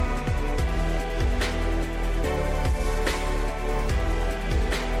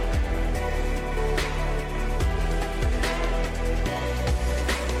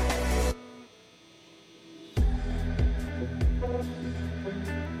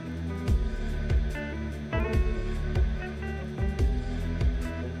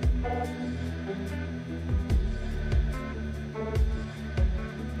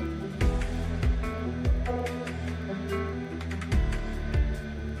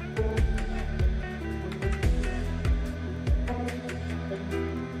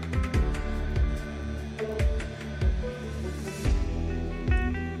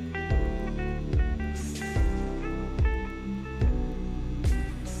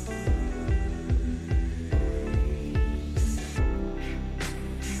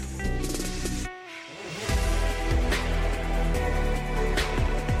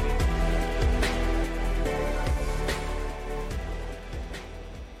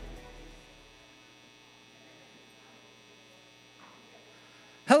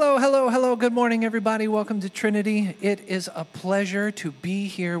good morning, everybody. Welcome to Trinity. It is a pleasure to be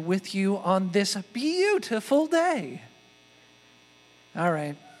here with you on this beautiful day. All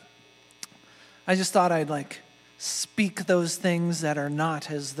right. I just thought I'd speak those things that are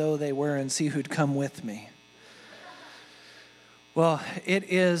not as though they were and see who'd come with me. Well,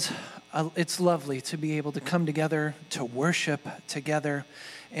 it's lovely to be able to come together, to worship together.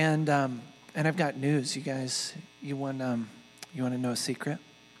 And I've got news, you guys. You want to know a secret?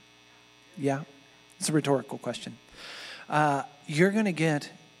 Yeah? It's a rhetorical question. You're going to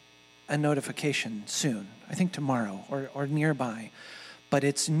get a notification soon, I think tomorrow or nearby, but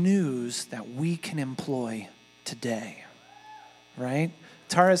it's news that we can employ today, right?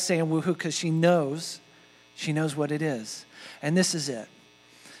 Tara's saying woohoo because she knows what it is. And this is it.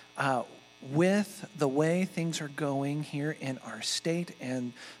 With the way things are going here in our state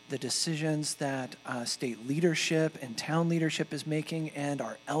and the decisions that state leadership and town leadership is making and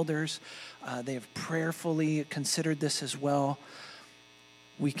our elders, they have prayerfully considered this as well,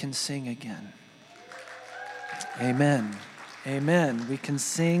 we can sing again. Amen. Amen. We can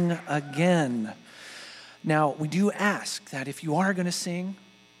sing again. Now, we do ask that if you are going to sing,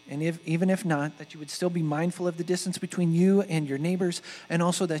 and even if not, that you would still be mindful of the distance between you and your neighbors, and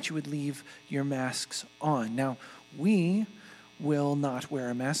also that you would leave your masks on. Now, we will not wear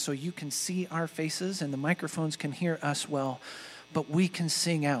a mask, so you can see our faces and the microphones can hear us well, but we can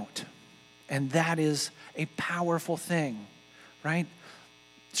sing out. And that is a powerful thing, right?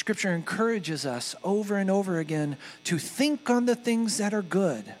 Scripture encourages us over and over again to think on the things that are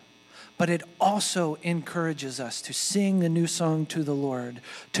good. But it also encourages us to sing a new song to the Lord,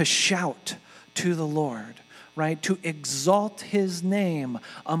 to shout to the Lord, right? To exalt his name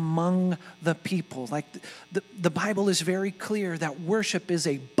among the people. Like the Bible is very clear that worship is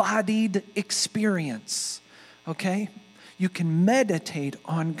a bodied experience, okay? You can meditate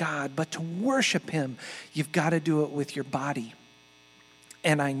on God, but to worship him, you've got to do it with your body.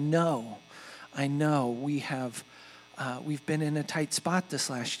 And I know we've been in a tight spot this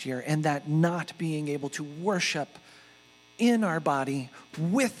last year, and that not being able to worship in our body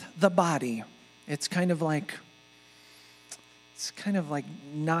with the body, it's kind of like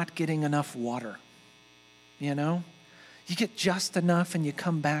not getting enough water, you know? You get just enough and you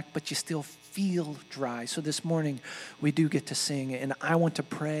come back, but you still feel dry. So this morning we do get to sing, and I want to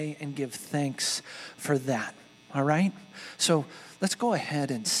pray and give thanks for that, all right? So let's go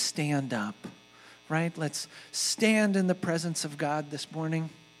ahead and stand up. Right? Let's stand in the presence of God this morning.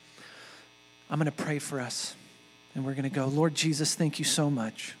 I'm going to pray for us, and we're going to go. Lord Jesus, thank you so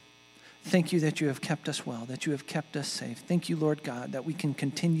much. Thank you that you have kept us well, that you have kept us safe. Thank you, Lord God, that we can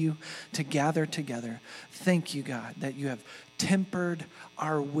continue to gather together. Thank you, God, that you have tempered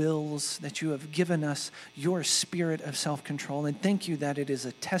our wills, that you have given us your spirit of self-control. And thank you that it is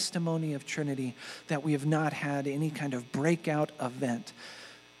a testimony of Trinity, that we have not had any kind of breakout event.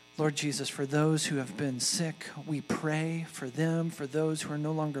 Lord Jesus, for those who have been sick, we pray for them. For those who are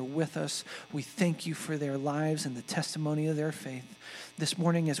no longer with us, we thank you for their lives and the testimony of their faith. This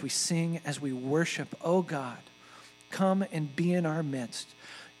morning as we sing, as we worship, oh God, come and be in our midst.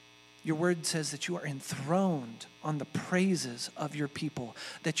 Your word says that you are enthroned on the praises of your people,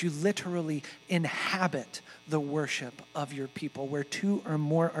 that you literally inhabit the worship of your people. Where two or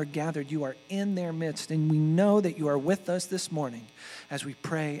more are gathered, you are in their midst. And we know that you are with us this morning as we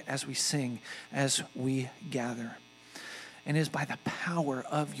pray, as we sing, as we gather. And it is by the power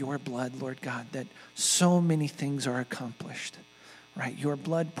of your blood, Lord God, that so many things are accomplished, right? Your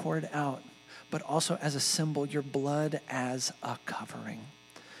blood poured out, but also as a symbol, your blood as a covering.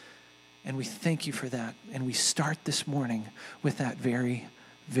 And we thank you for that. And we start this morning with that very,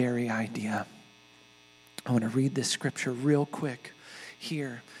 very idea. I want to read this scripture real quick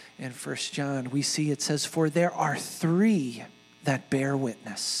here in 1 John. We see it says, "For there are three that bear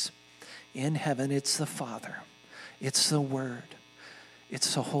witness. In heaven, it's the Father, it's the Word,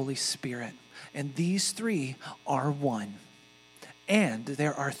 it's the Holy Spirit. And these three are one. And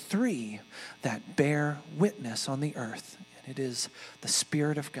there are three that bear witness on the earth. It is the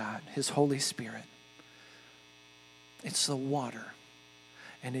Spirit of God, his Holy Spirit. It's the water,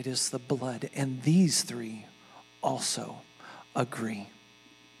 and it is the blood. And these three also agree."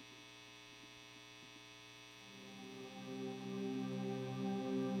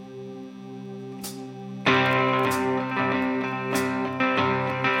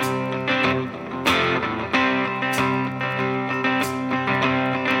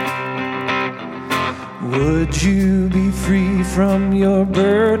 Would you be free from your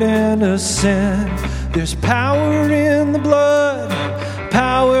burden of sin? There's power in the blood,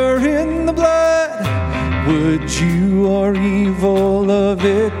 power in the blood. Would you or evil a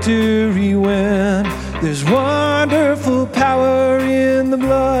victory win? There's wonderful power in the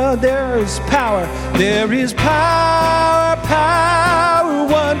blood. There is power. There is power, power,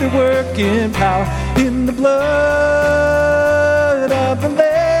 wonder-working power in the blood of the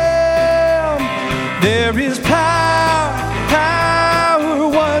Lamb. There is power, power,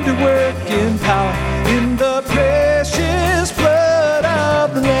 wonder-working power in the precious blood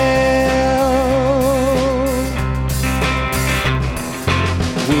of the Lamb.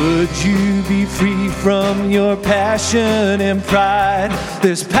 Would you be free from your passion and pride?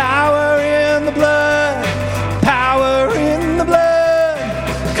 There's power in the blood, power in the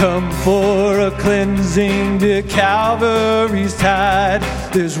blood. Come for a cleansing to Calvary's tide.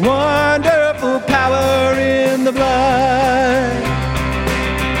 There's wonderful power in the blood.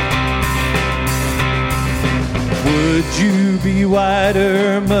 Would you be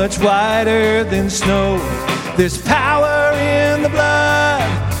whiter, much whiter than snow? There's power in the blood,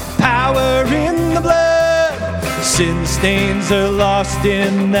 power in the blood. Sin stains are lost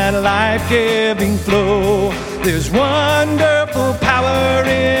in that life-giving flow. There's wonderful power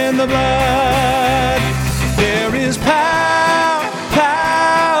in the blood. There is power,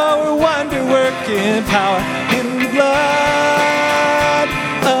 power, wonder-working power in the blood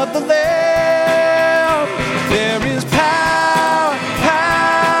of the Lamb. There is power,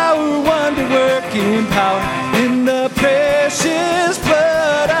 power, wonder-working power in the precious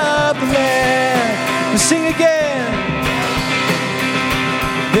blood of the Lamb. Sing again.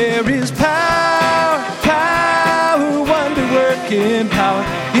 There is power, power, wonder-working power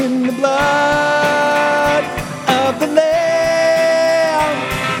in the blood of the Lamb.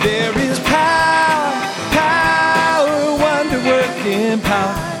 There is power, power, wonder-working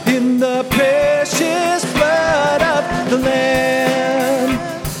power in the precious blood of the Lamb.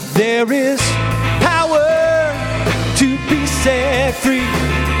 There is power to be set free.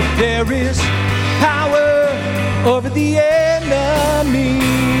 There is power over the enemy.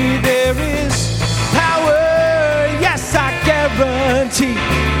 There is power, yes, I guarantee.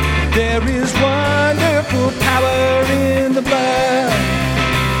 There is wonderful power in the blood.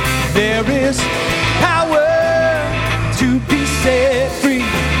 There is power to be set free.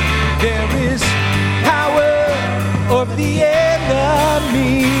 There is power over the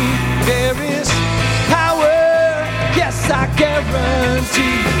enemy. There is power, yes, I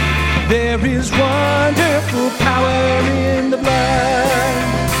guarantee. There is wonderful power in the blood.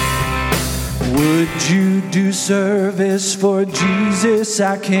 Would you do service for Jesus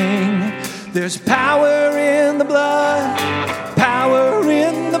our King? There's power in the blood, power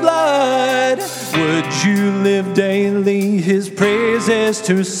in the blood. Would you live daily His praises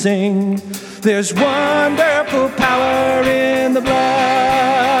to sing? There's wonderful power in the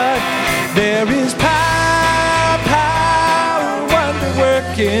blood. There is power, power,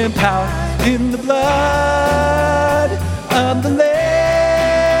 wonder-working power in the blood of the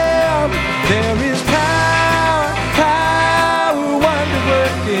Lamb. There is power, power,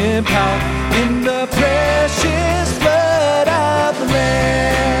 wonder-working power in the precious blood of the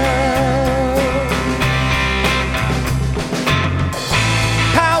Lamb.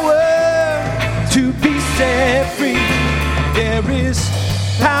 Power to be set free. There is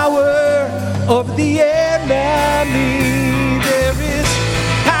power over the enemy. There is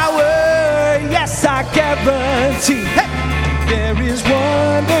power, yes, I guarantee. Hey! There is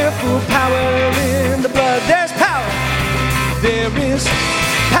wonderful power in the blood. There's power. There is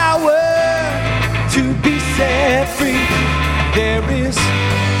power to be set free. There is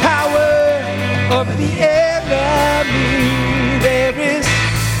power over the enemy. There is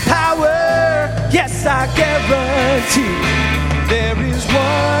power, yes, I guarantee. There is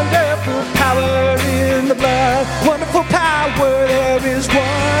wonderful power in the blood. Wonderful power. There is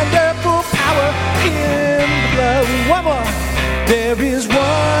wonderful power in the blood. One more. There is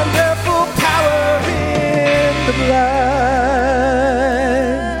wonderful power in the blood.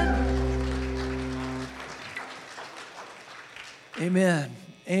 Amen.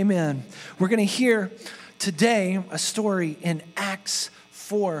 Amen. We're going to hear today a story in Acts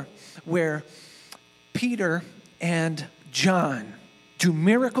 4 where Peter and John do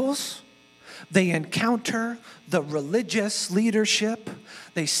miracles. They encounter the religious leadership.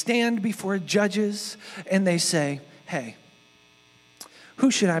 They stand before judges and they say, hey, who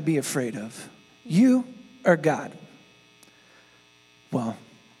should I be afraid of? You or God? Well,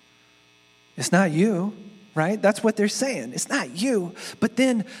 it's not you, right? That's what they're saying. It's not you. But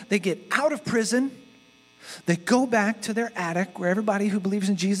then they get out of prison. They go back to their attic where everybody who believes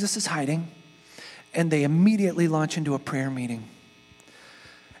in Jesus is hiding. And they immediately launch into a prayer meeting.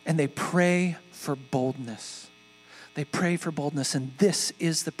 And they pray for boldness. They pray for boldness, and this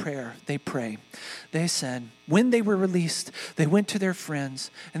is the prayer they pray. They said, when they were released, they went to their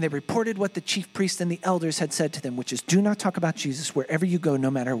friends, and they reported what the chief priests and the elders had said to them, which is, do not talk about Jesus wherever you go,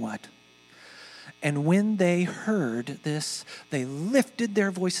 no matter what. And when they heard this, they lifted their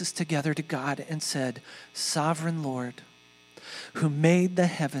voices together to God and said, Sovereign Lord, who made the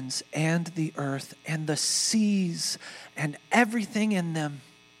heavens and the earth and the seas and everything in them,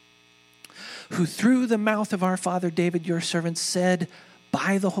 who through the mouth of our father David, your servant, said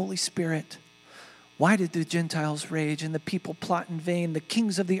by the Holy Spirit, why did the Gentiles rage and the people plot in vain? The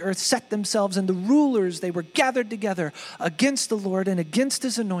kings of the earth set themselves, and the rulers, they were gathered together against the Lord and against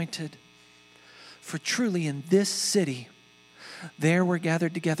his anointed. For truly in this city there were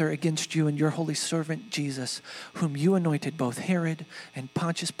gathered together against you and your holy servant Jesus, whom you anointed, both Herod and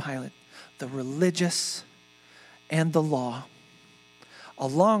Pontius Pilate, the religious and the law,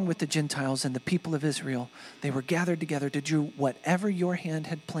 along with the Gentiles and the people of Israel. They were gathered together to do whatever your hand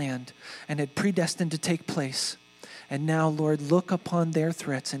had planned and had predestined to take place. And now, Lord, look upon their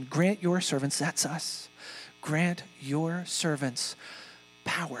threats and grant your servants, that's us, grant your servants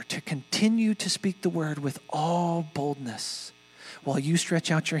power to continue to speak the word with all boldness, while you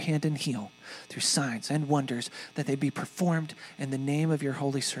stretch out your hand and heal through signs and wonders, that they be performed in the name of your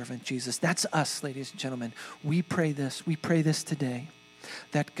holy servant, Jesus. That's us, ladies and gentlemen. We pray this today,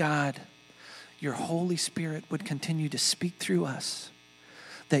 that God, your Holy Spirit, would continue to speak through us,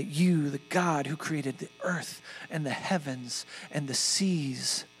 that you, the God who created the earth and the heavens and the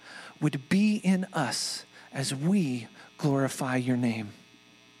seas, would be in us as we glorify your name.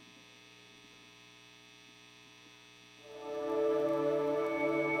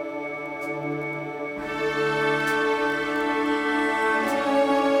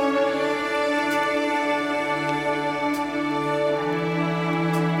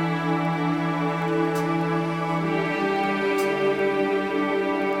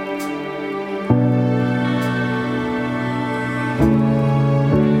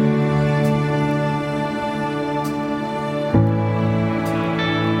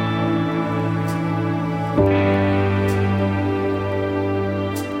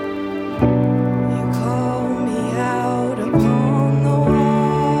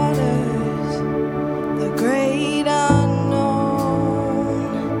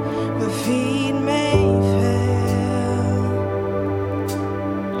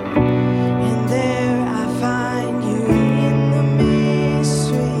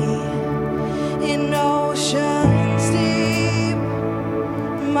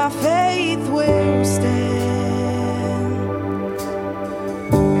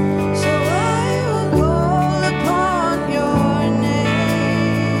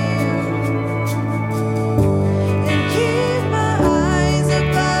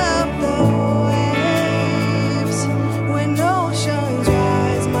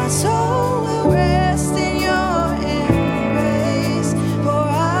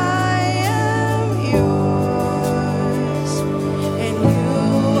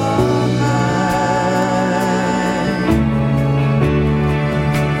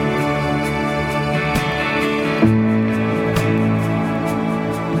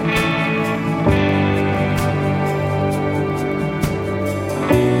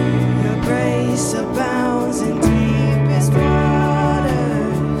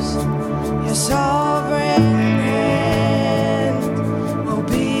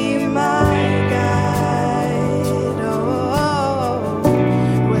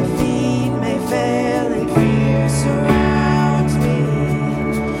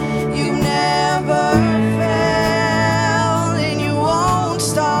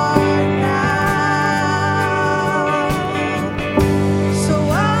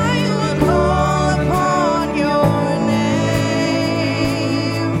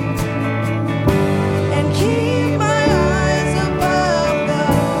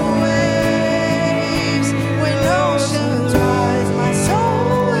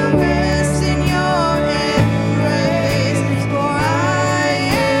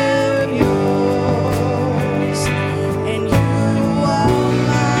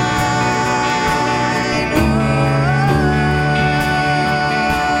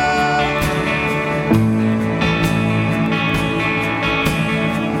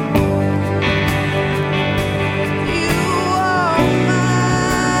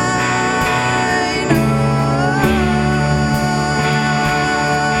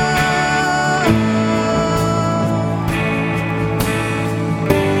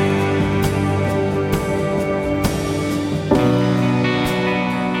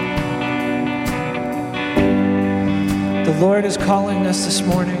 The Lord is calling us this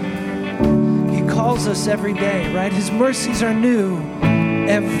morning. calls us every day, right? His mercies are new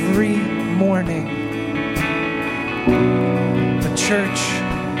every morning. But church,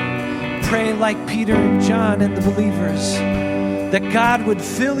 pray like Peter and John and the believers, that God would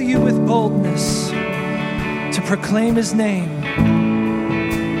fill you with boldness to proclaim his name.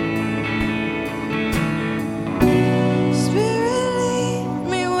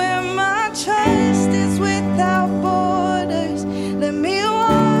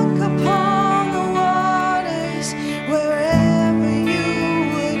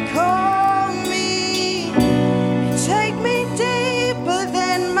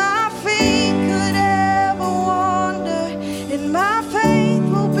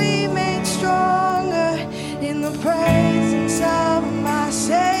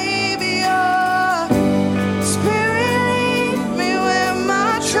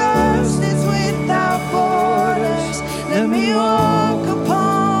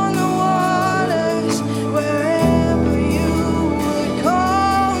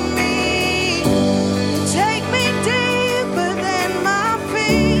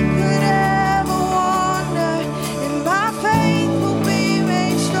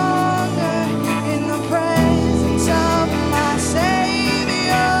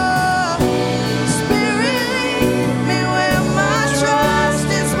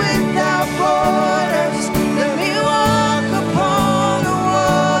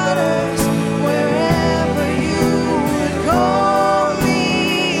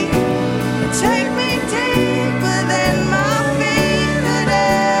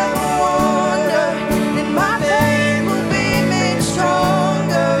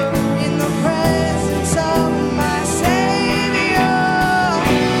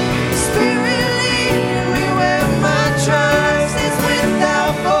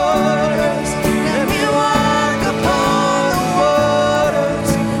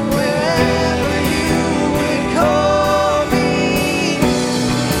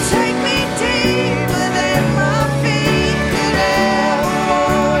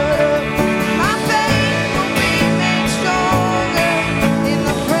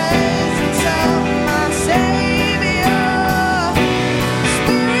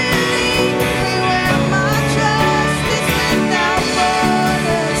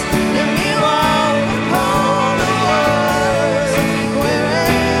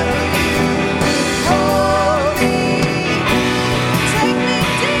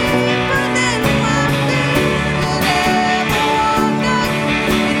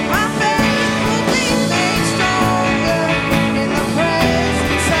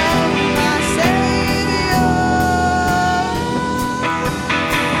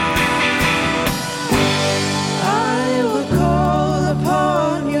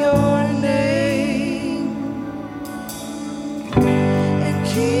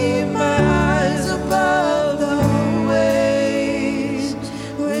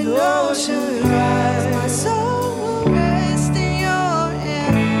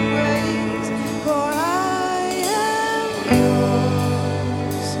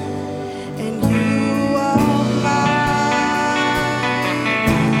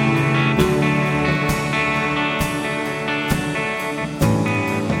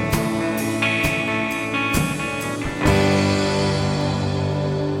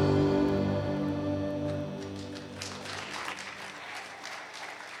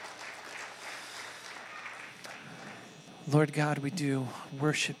 Lord God, we do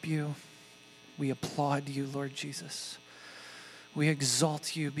worship you. We applaud you, Lord Jesus. We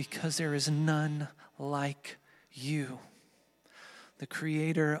exalt you because there is none like you, the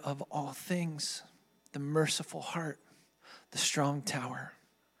creator of all things, the merciful heart, the strong tower.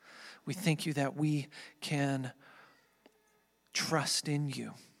 We thank you that we can trust in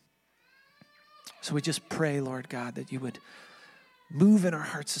you. So we just pray, Lord God, that you would move in our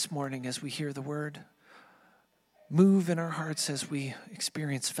hearts this morning as we hear the word. Move in our hearts as we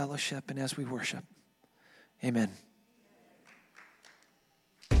experience fellowship and as we worship. Amen.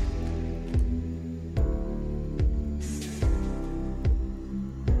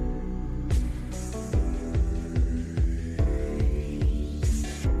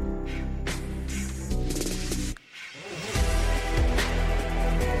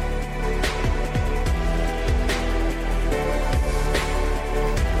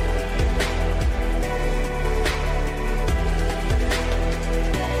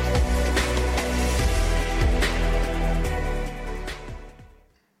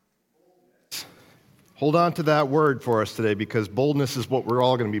 Hold on to that word for us today, because boldness is what we're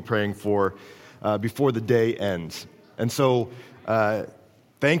all going to be praying for before the day ends. And so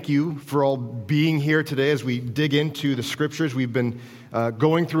Thank you for all being here today as we dig into the scriptures. We've been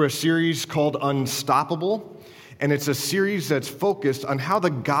going through a series called Unstoppable, and it's a series that's focused on how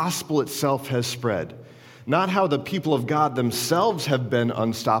the gospel itself has spread. Not how the people of God themselves have been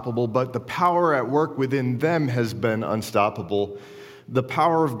unstoppable, but the power at work within them has been unstoppable. The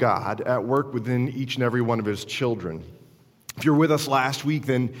power of God at work within each and every one of his children. If you're with us last week,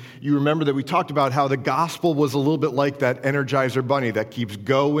 then you remember that we talked about how the gospel was a little bit like that Energizer bunny that keeps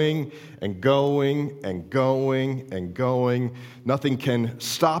going and going and going and going. Nothing can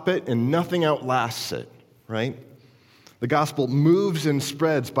stop it and nothing outlasts it, right? The gospel moves and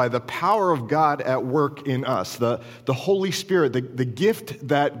spreads by the power of God at work in us, the Holy Spirit, the gift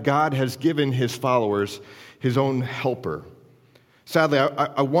that God has given his followers, his own helper. Sadly,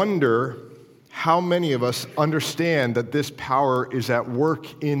 I wonder how many of us understand that this power is at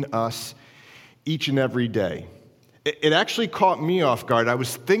work in us each and every day. It actually caught me off guard. I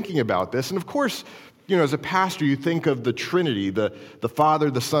was thinking about this, and of course, as a pastor, you think of the Trinity, the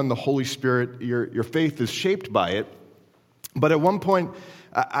Father, the Son, the Holy Spirit. Your faith is shaped by it. But at one point,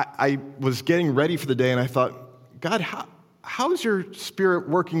 I was getting ready for the day, and I thought, God, how is your Spirit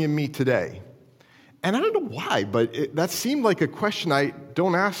working in me today? And I don't know why, but that seemed like a question I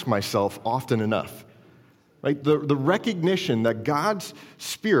don't ask myself often enough. Right? The recognition that God's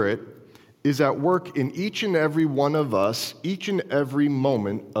Spirit is at work in each and every one of us, each and every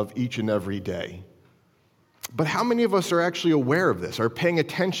moment of each and every day. But how many of us are actually aware of this, are paying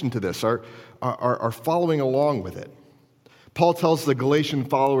attention to this, are following along with it? Paul tells the Galatian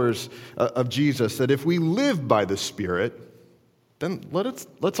followers of Jesus that if we live by the Spirit, then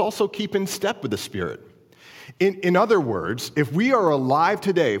let's also keep in step with the Spirit. In other words, if we are alive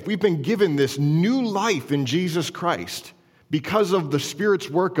today, if we've been given this new life in Jesus Christ because of the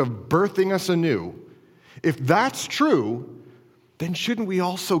Spirit's work of birthing us anew, if that's true, then shouldn't we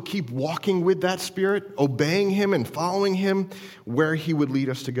also keep walking with that Spirit, obeying him and following him where he would lead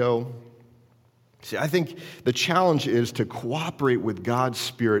us to go? See, I think the challenge is to cooperate with God's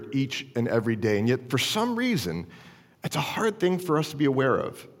Spirit each and every day, and yet for some reason, it's a hard thing for us to be aware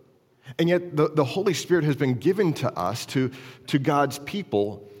of. And yet the Holy Spirit has been given to us, to God's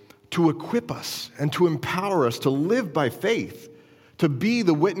people, to equip us and to empower us to live by faith, to be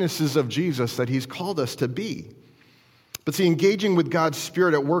the witnesses of Jesus that he's called us to be. But see, engaging with God's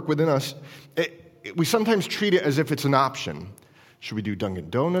Spirit at work within us, we sometimes treat it as if it's an option. Should we do Dunkin'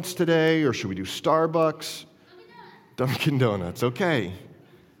 Donuts today, or should we do Starbucks? Dunkin' Donuts, okay.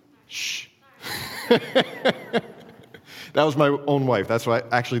 Shh. That was my own wife. That's why,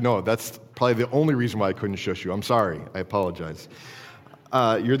 that's probably the only reason why I couldn't shush you. I'm sorry. I apologize.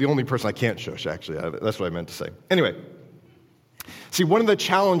 You're the only person I can't shush, actually. That's what I meant to say. Anyway, see, one of the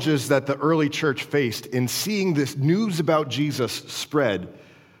challenges that the early church faced in seeing this news about Jesus spread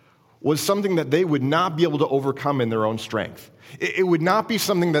was something that they would not be able to overcome in their own strength. It would not be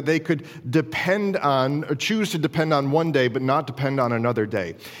something that they could depend on or choose to depend on one day but not depend on another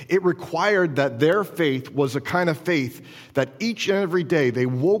day. It required that their faith was a kind of faith that each and every day they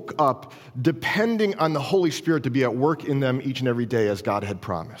woke up depending on the Holy Spirit to be at work in them each and every day as God had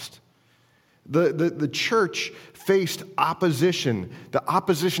promised. The church faced opposition, the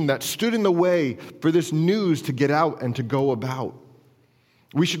opposition that stood in the way for this news to get out and to go about.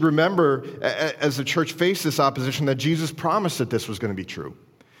 We should remember, as the church faced this opposition, that Jesus promised that this was going to be true.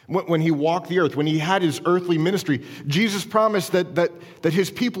 When he walked the earth, when he had his earthly ministry, Jesus promised that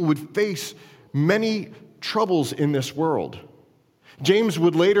his people would face many troubles in this world. James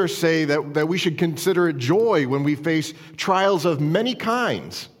would later say that we should consider it joy when we face trials of many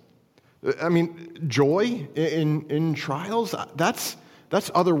kinds. I mean, joy in trials, that's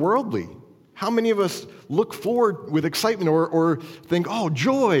otherworldly. How many of us look forward with excitement or think, oh,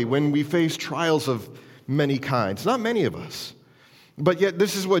 joy, when we face trials of many kinds? Not many of us. But yet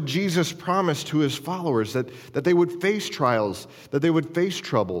this is what Jesus promised to his followers, that they would face trials, that they would face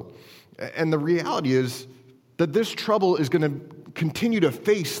trouble. And the reality is that this trouble is going to continue to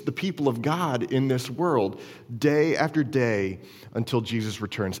face the people of God in this world day after day until Jesus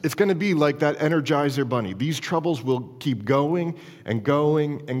returns. It's going to be like that Energizer bunny. These troubles will keep going and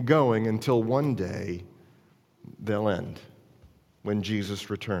going and going until one day they'll end when Jesus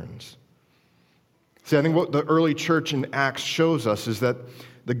returns. See, I think what the early church in Acts shows us is that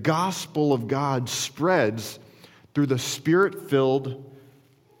the gospel of God spreads through the Spirit-filled,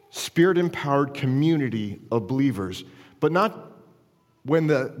 Spirit-empowered community of believers, but not when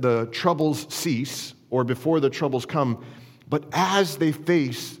the troubles cease or before the troubles come, but as they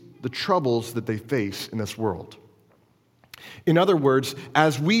face the troubles that they face in this world. In other words,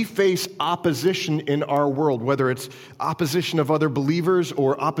 as we face opposition in our world, whether it's opposition of other believers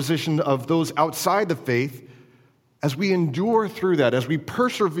or opposition of those outside the faith, as we endure through that, as we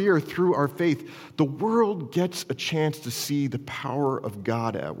persevere through our faith, the world gets a chance to see the power of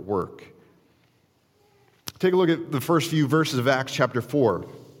God at work. Take a look at the first few verses of Acts chapter 4,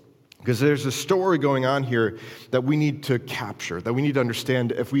 because there's a story going on here that we need to capture, that we need to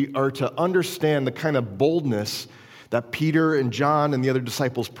understand if we are to understand the kind of boldness that Peter and John and the other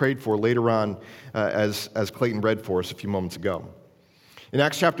disciples prayed for later on, as Clayton read for us a few moments ago. In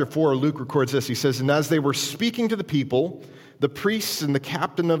Acts chapter 4, Luke records this. He says, "And as they were speaking to the people, the priests and the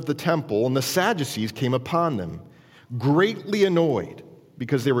captain of the temple and the Sadducees came upon them, greatly annoyed,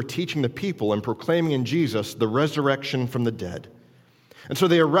 because they were teaching the people and proclaiming in Jesus the resurrection from the dead. And so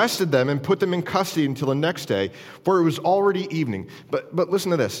they arrested them and put them in custody until the next day, for it was already evening." But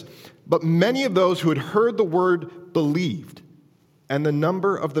listen to this. "But many of those who had heard the word believed, and the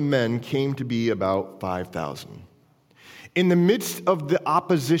number of the men came to be about 5,000. In the midst of the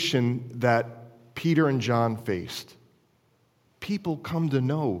opposition that Peter and John faced, people come to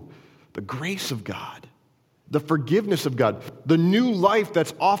know the grace of God, the forgiveness of God, the new life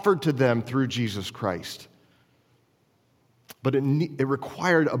that's offered to them through Jesus Christ. But it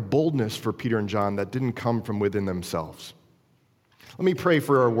required a boldness for Peter and John that didn't come from within themselves. Let me pray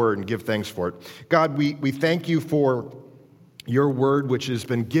for our word and give thanks for it. God, we thank you for your word, which has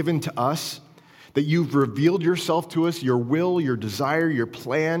been given to us, that you've revealed yourself to us, your will, your desire, your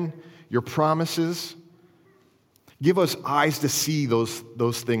plan, your promises. Give us eyes to see those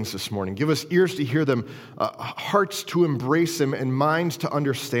things this morning. Give us ears to hear them, hearts to embrace them, and minds to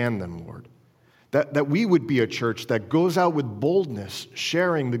understand them, Lord. That we would be a church that goes out with boldness,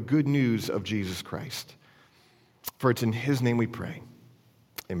 sharing the good news of Jesus Christ. For it's in his name we pray.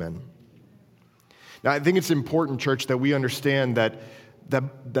 Amen. Now, I think it's important, church, that we understand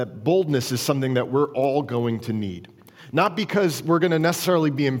that boldness is something that we're all going to need. Not because we're going to necessarily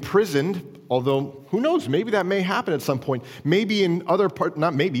be imprisoned, although who knows, maybe that may happen at some point. Maybe in other parts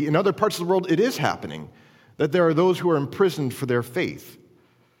of the world it is happening, that there are those who are imprisoned for their faith.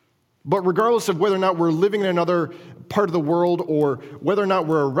 But regardless of whether or not we're living in another part of the world or whether or not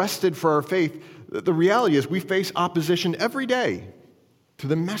we're arrested for our faith, the reality is we face opposition every day to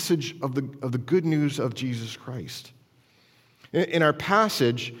the message of the good news of Jesus Christ. In our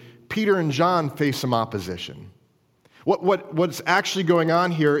passage, Peter and John face some opposition. What's actually going on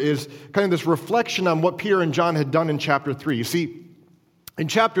here is kind of this reflection on what Peter and John had done in chapter 3. You see, in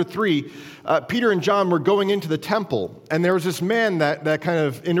chapter 3, Peter and John were going into the temple, and there was this man that kind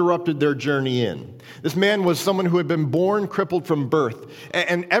of interrupted their journey in. This man was someone who had been born crippled from birth,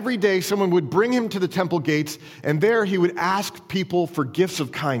 and every day someone would bring him to the temple gates, and there he would ask people for gifts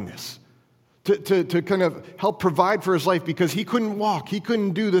of kindness to kind of help provide for his life, because he couldn't walk, he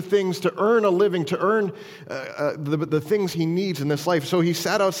couldn't do the things to earn a living, to earn the things he needs in this life. So he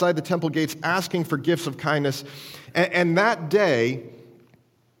sat outside the temple gates asking for gifts of kindness, and that day,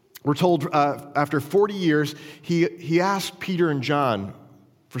 we're told after 40 years, he asked Peter and John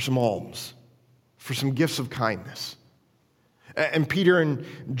for some alms, for some gifts of kindness. And Peter and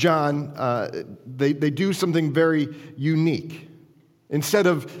John, they do something very unique. Instead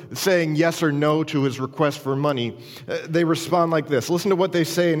of saying yes or no to his request for money, they respond like this. Listen to what they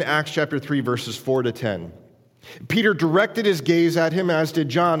say in Acts chapter 3, verses 4 to 10. "Peter directed his gaze at him, as did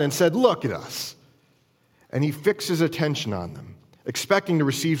John, and said, 'Look at us.' And he fixed his attention on them, expecting to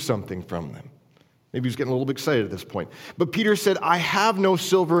receive something from them." Maybe he's getting a little bit excited at this point. "But Peter said, 'I have no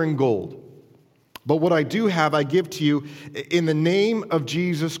silver and gold, but what I do have I give to you. In the name of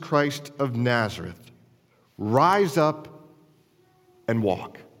Jesus Christ of Nazareth, rise up and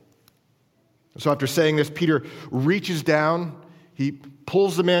walk.' So after saying this, Peter reaches down, he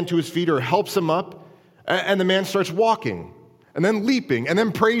pulls the man to his feet or helps him up, and the man starts walking, and then leaping, and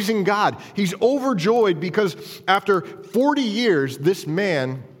then praising God. He's overjoyed because after 40 years, this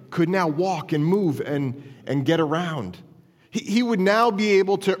man could now walk and move and get around. He would now be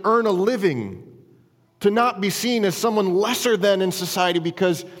able to earn a living, to not be seen as someone lesser than in society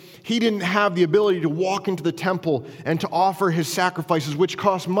because he didn't have the ability to walk into the temple and to offer his sacrifices, which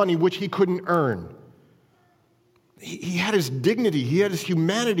cost money, which he couldn't earn. He had his dignity, he had his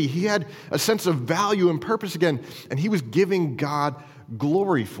humanity, he had a sense of value and purpose again, and he was giving God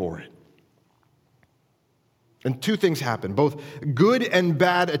glory for it. And two things happen. Both good and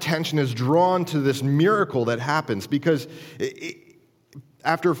bad attention is drawn to this miracle that happens because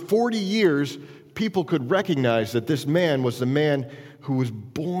after 40 years, people could recognize that this man was the man who was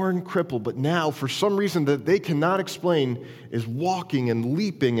born crippled, but now, for some reason that they cannot explain, is walking and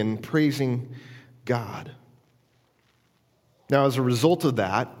leaping and praising God. Now, as a result of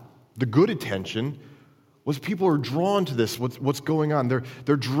that, the good attention was people are drawn to this, what's going on.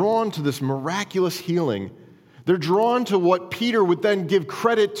 They're drawn to this miraculous healing. They're drawn to what Peter would then give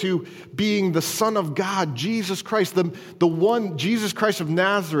credit to being the Son of God, Jesus Christ, the one, Jesus Christ of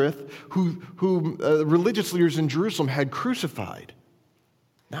Nazareth, who religious leaders in Jerusalem had crucified.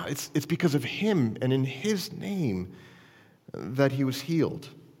 Now, it's because of him and in his name that he was healed.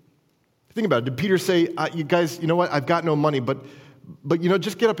 Think about it. Did Peter say, you guys, you know what, I've got no money, but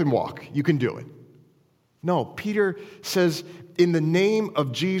just get up and walk. You can do it. No, Peter says, in the name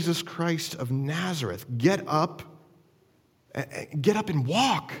of Jesus Christ of Nazareth, get up and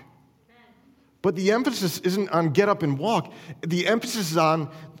walk. But the emphasis isn't on get up and walk. The emphasis is on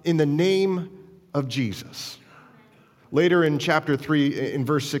in the name of Jesus. Later in chapter 3, in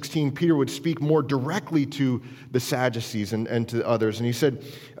verse 16, Peter would speak more directly to the Sadducees and to others. And he said,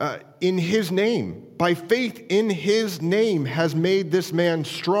 in his name, by faith in his name has made this man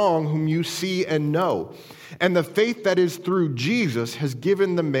strong whom you see and know. And the faith that is through Jesus has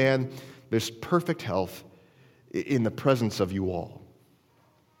given the man this perfect health in the presence of you all.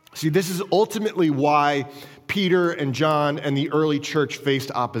 See, this is ultimately why Peter and John and the early church faced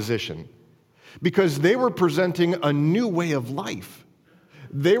opposition. Because they were presenting a new way of life.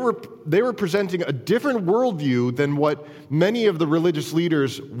 They were presenting a different worldview than what many of the religious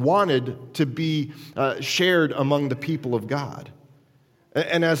leaders wanted to be shared among the people of God.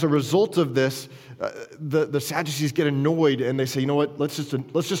 And as a result of this, the Sadducees get annoyed and they say, you know what, let's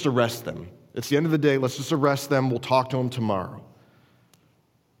just arrest them. It's the end of the day, let's just arrest them, we'll talk to them tomorrow.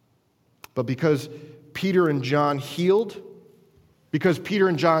 But because Peter and John healed, because Peter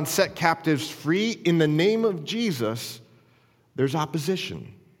and John set captives free in the name of Jesus, there's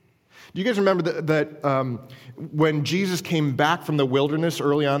opposition. Do you guys remember that when Jesus came back from the wilderness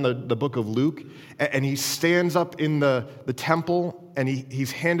early on the book of Luke, and he stands up in the temple, and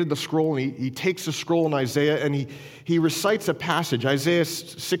he's handed the scroll, and he takes the scroll in Isaiah, and he recites a passage, Isaiah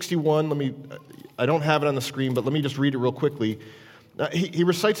 61. I don't have it on the screen, but let me just read it real quickly. He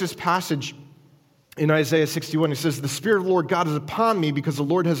recites this passage in Isaiah 61. He says, "The Spirit of the Lord God is upon me because the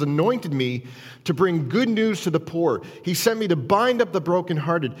Lord has anointed me to bring good news to the poor. He sent me to bind up the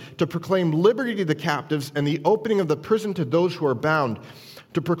brokenhearted, to proclaim liberty to the captives and the opening of the prison to those who are bound,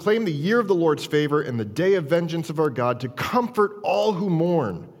 to proclaim the year of the Lord's favor and the day of vengeance of our God, to comfort all who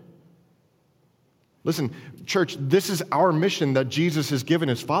mourn." Listen, church, this is our mission that Jesus has given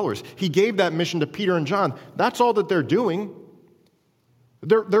his followers. He gave that mission to Peter and John. That's all that they're doing.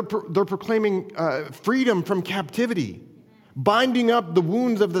 They're proclaiming freedom from captivity, binding up the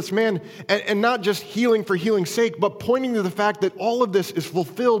wounds of this man, and not just healing for healing's sake, but pointing to the fact that all of this is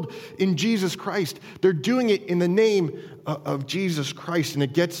fulfilled in Jesus Christ. They're doing it in the name of Jesus Christ, and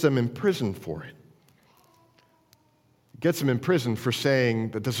it gets them imprisoned for it. It gets them imprisoned for saying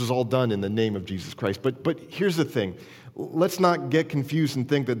that this was all done in the name of Jesus Christ. But here's the thing. Let's not get confused and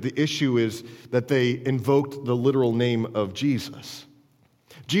think that the issue is that they invoked the literal name of Jesus.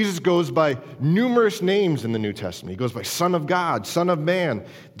 Jesus goes by numerous names in the New Testament. He goes by Son of God, Son of Man,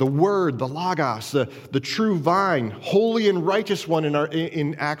 the Word, the Logos, the true vine, holy and righteous one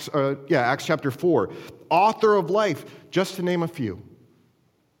in Acts chapter 4, author of life, just to name a few.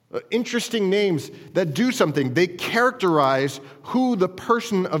 Interesting names that do something. They characterize who the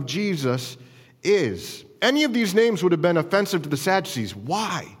person of Jesus is. Any of these names would have been offensive to the Sadducees.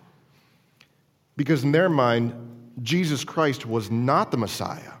 Why? Because in their mind, Jesus Christ was not the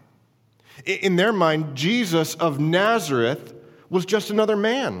Messiah. In their mind, Jesus of Nazareth was just another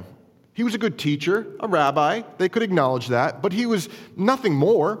man. He was a good teacher, a rabbi. They could acknowledge that, but he was nothing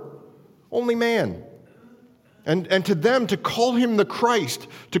more, only man. And to them, to call him the Christ,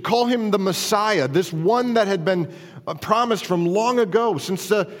 to call him the Messiah, this one that had been promised from long ago, since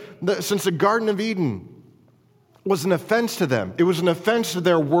the Garden of Eden, was an offense to them. It was an offense to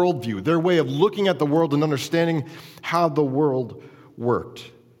their worldview, their way of looking at the world and understanding how the world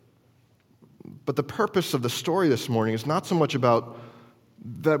worked. But the purpose of the story this morning is not so much about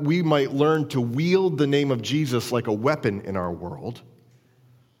that we might learn to wield the name of Jesus like a weapon in our world,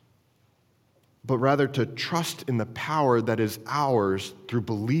 but rather to trust in the power that is ours through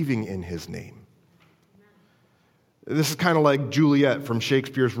believing in his name. This is kind of like Juliet from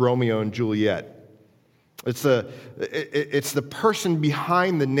Shakespeare's Romeo and Juliet. It's the person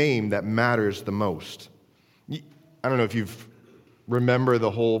behind the name that matters the most. I don't know if you remember the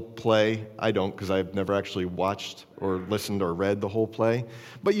whole play. I don't, because I've never actually watched or listened or read the whole play.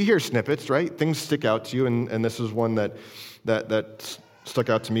 But you hear snippets, right? Things stick out to you, and this is one that stuck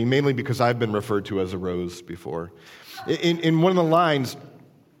out to me, mainly because I've been referred to as a rose before. In one of the lines,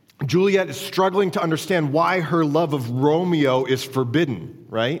 Juliet is struggling to understand why her love of Romeo is forbidden,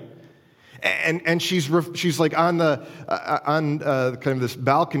 right? And she's like on kind of this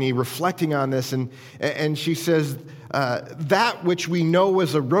balcony reflecting on this, and she says, that which we know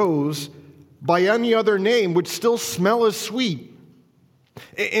as a rose by any other name would still smell as sweet.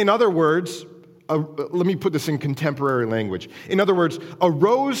 In other words, let me put this in contemporary language. In other words, a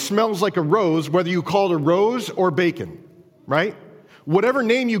rose smells like a rose whether you call it a rose or bacon, right? Whatever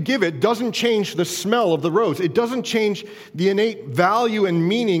name you give it doesn't change the smell of the rose. It doesn't change the innate value and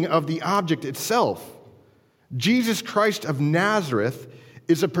meaning of the object itself. Jesus Christ of Nazareth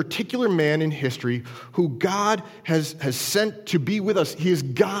is a particular man in history who God has sent to be with us. He is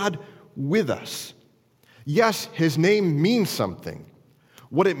God with us. Yes, his name means something.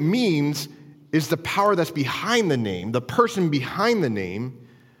 What it means is the power that's behind the name, the person behind the name,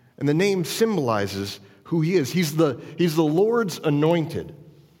 and the name symbolizes who he is. He's the Lord's anointed,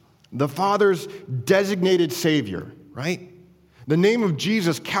 the Father's designated Savior, right? The name of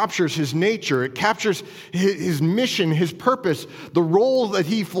Jesus captures his nature. It captures his mission, his purpose, the role that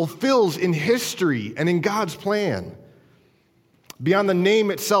he fulfills in history and in God's plan. Beyond the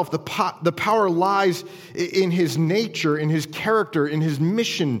name itself, the power lies in his nature, in his character, in his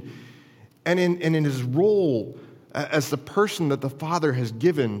mission, and in his role as the person that the Father has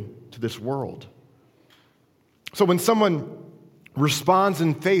given to this world. So when someone responds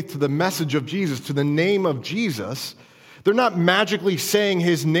in faith to the message of Jesus, to the name of Jesus, they're not magically saying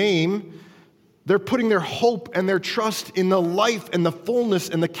his name. They're putting their hope and their trust in the life and the fullness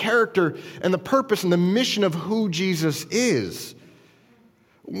and the character and the purpose and the mission of who Jesus is.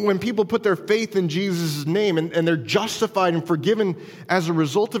 When people put their faith in Jesus' name and they're justified and forgiven as a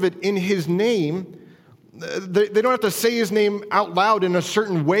result of it in his name, they don't have to say his name out loud in a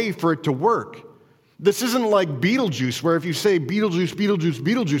certain way for it to work. This isn't like Beetlejuice, where if you say Beetlejuice, Beetlejuice,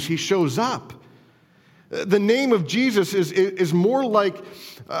 Beetlejuice, he shows up. The name of Jesus is more like,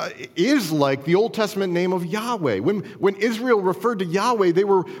 is like the Old Testament name of Yahweh. When Israel referred to Yahweh, they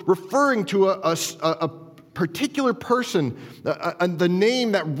were referring to a particular person, the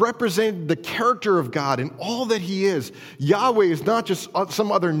name that represented the character of God and all that he is. Yahweh is not just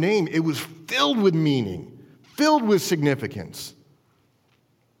some other name. It was filled with meaning, filled with significance.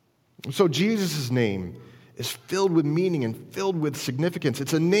 So Jesus' name is filled with meaning and filled with significance.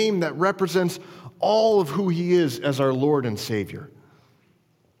 It's a name that represents all of who he is as our Lord and Savior.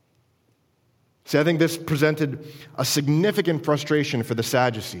 See, I think this presented a significant frustration for the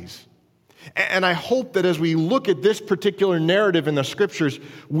Sadducees. And I hope that as we look at this particular narrative in the Scriptures,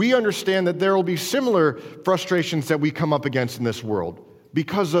 we understand that there will be similar frustrations that we come up against in this world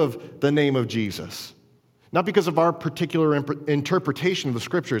because of the name of Jesus. Not because of our particular interpretation of the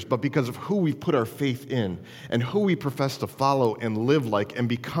Scriptures, but because of who we've put our faith in and who we profess to follow and live like and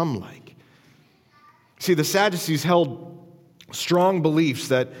become like. See, the Sadducees held strong beliefs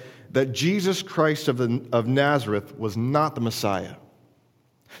that Jesus Christ of Nazareth was not the Messiah.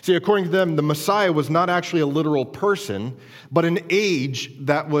 See, according to them, the Messiah was not actually a literal person, but an age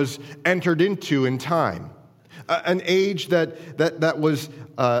that was entered into in time. An age that was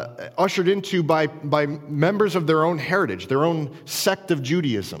ushered into by members of their own heritage, their own sect of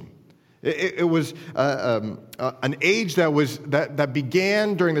Judaism. It was an age that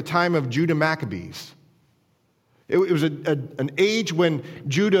began during the time of Judah Maccabees. It was an age when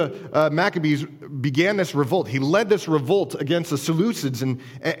Judah Maccabees began this revolt. He led this revolt against the Seleucids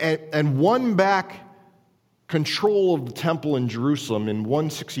and won back control of the temple in Jerusalem in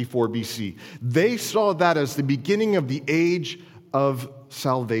 164 BC. They saw that as the beginning of the age of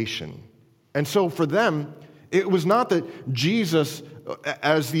salvation. And so for them, it was not that Jesus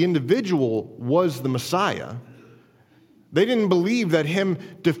as the individual was the Messiah. They didn't believe that him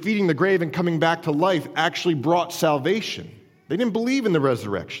defeating the grave and coming back to life actually brought salvation. They didn't believe in the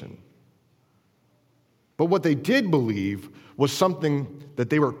resurrection. But what they did believe was something that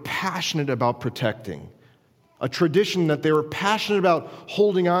they were passionate about protecting, a tradition that they were passionate about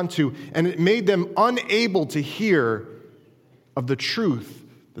holding on to, and it made them unable to hear of the truth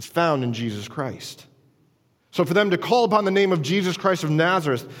that's found in Jesus Christ. So for them to call upon the name of Jesus Christ of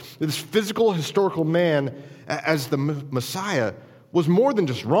Nazareth, this physical, historical man, as the Messiah, was more than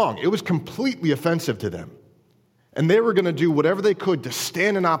just wrong. It was completely offensive to them. And they were going to do whatever they could to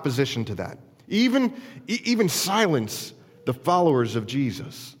stand in opposition to that. Even silence the followers of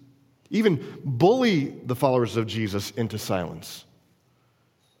Jesus. Even bully the followers of Jesus into silence.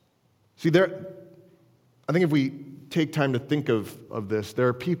 See, I think if we take time to think of this, there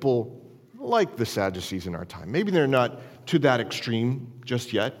are people like the Sadducees in our time. Maybe they're not to that extreme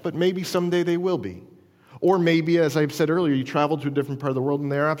just yet, but maybe someday they will be. Or maybe, as I've said earlier, you travel to a different part of the world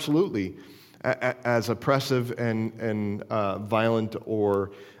and they're absolutely as oppressive and violent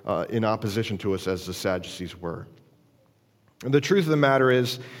or in opposition to us as the Sadducees were. And the truth of the matter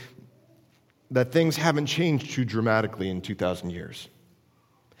is that things haven't changed too dramatically in 2,000 years.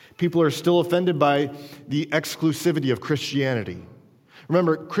 People are still offended by the exclusivity of Christianity.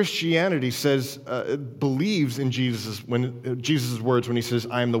 Remember, Christianity believes in Jesus' words when he says,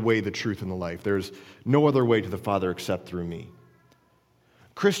 "I am the way, the truth, and the life. There's no other way to the Father except through me."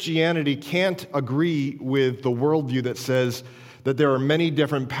 Christianity can't agree with the worldview that says that there are many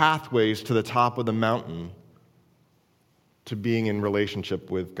different pathways to the top of the mountain to being in relationship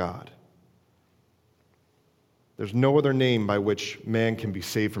with God. There's no other name by which man can be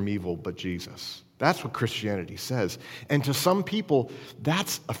saved from evil but Jesus. That's what Christianity says. And to some people,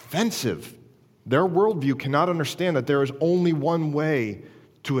 that's offensive. Their worldview cannot understand that there is only one way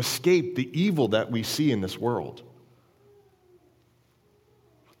to escape the evil that we see in this world.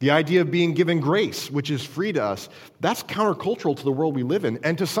 The idea of being given grace, which is free to us, that's countercultural to the world we live in.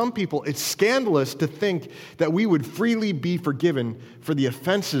 And to some people, it's scandalous to think that we would freely be forgiven for the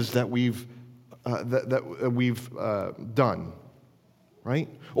offenses that we've done, right?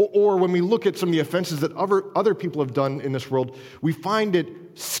 Or when we look at some of the offenses that other people have done in this world, we find it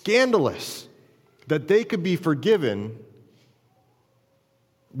scandalous that they could be forgiven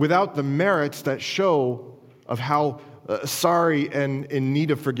without the merits that show of how sorry and in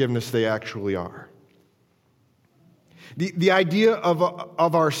need of forgiveness they actually are. The idea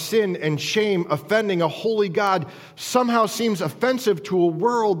of our sin and shame offending a holy God somehow seems offensive to a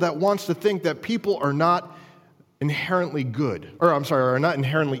world that wants to think that people are not inherently good, are not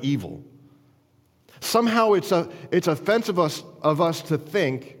inherently evil. Somehow it's offensive of us to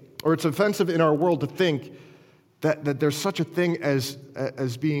think, or it's offensive in our world to think that there's such a thing as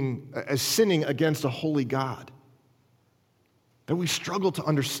sinning against a holy God. That we struggle to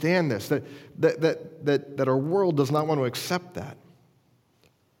understand this, that our world does not want to accept that.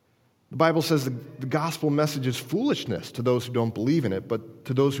 The Bible says the gospel message is foolishness to those who don't believe in it, but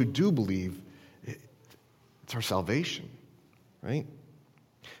to those who do believe, it's our salvation, right?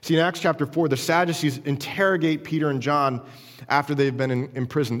 See, in Acts chapter 4, the Sadducees interrogate Peter and John after they've been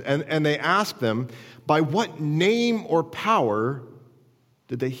imprisoned, and they ask them, by what name or power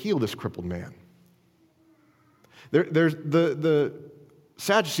did they heal this crippled man? The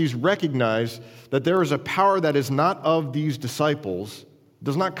Sadducees recognize that there is a power that is not of these disciples,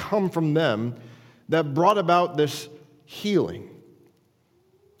 does not come from them, that brought about this healing.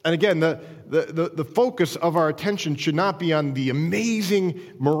 And again, the focus of our attention should not be on the amazing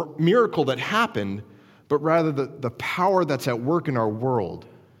miracle that happened, but rather the power that's at work in our world,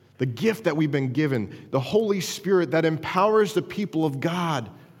 the gift that we've been given, the Holy Spirit that empowers the people of God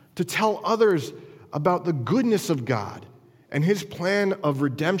to tell others about the goodness of God and his plan of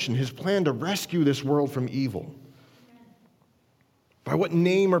redemption, his plan to rescue this world from evil. By what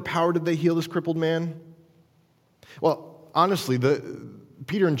name or power did they heal this crippled man? Well, honestly,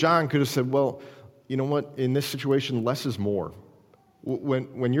 Peter and John could have said, well, you know what? In this situation, less is more.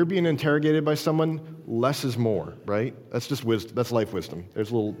 When you're being interrogated by someone, less is more, right? That's just wisdom. That's life wisdom.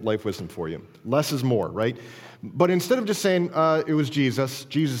 There's a little life wisdom for you. Less is more, right? But instead of just saying it was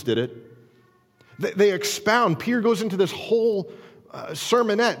Jesus did it, they expound. Peter goes into this whole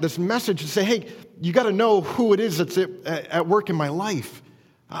sermonette, this message to say, hey, you got to know who it is that's at work in my life.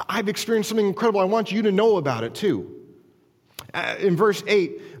 I've experienced something incredible. I want you to know about it too. In verse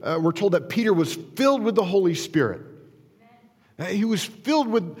 8, we're told that Peter was filled with the Holy Spirit. He was filled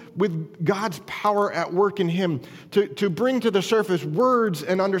with God's power at work in him to bring to the surface words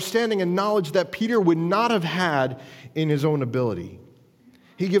and understanding and knowledge that Peter would not have had in his own ability.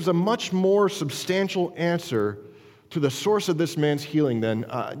 He gives a much more substantial answer to the source of this man's healing than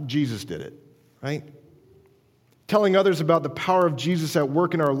Jesus did it, right? Telling others about the power of Jesus at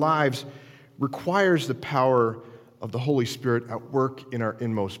work in our lives requires the power of the Holy Spirit at work in our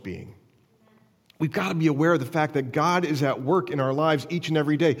inmost being. We've got to be aware of the fact that God is at work in our lives each and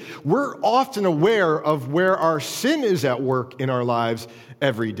every day. We're often aware of where our sin is at work in our lives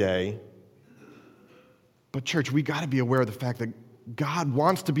every day. But church, we got to be aware of the fact that God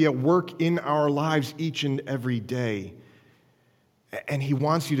wants to be at work in our lives each and every day. And he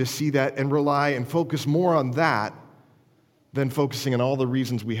wants you to see that and rely and focus more on that than focusing on all the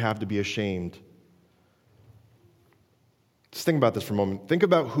reasons we have to be ashamed. Just think about this for a moment. Think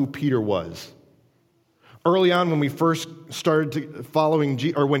about who Peter was. Early on, when we first started following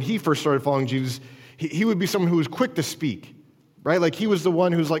when he first started following Jesus, he would be someone who was quick to speak, right? Like he was the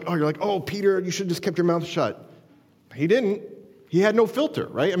one who's like, oh, you're like, oh, Peter, you should have just kept your mouth shut. He didn't. He had no filter,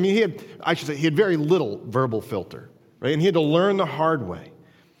 right? I mean, he had very little verbal filter, right? And he had to learn the hard way.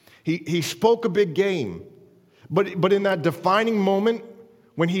 He spoke a big game, but in that defining moment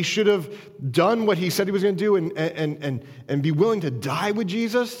when he should have done what he said he was going to do and be willing to die with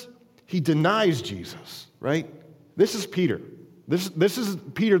Jesus, he denies Jesus, right? This is Peter. This is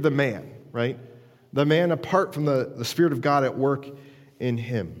Peter the man, right? The man apart from the Spirit of God at work in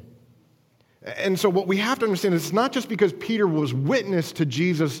him. And so what we have to understand is it's not just because Peter was witness to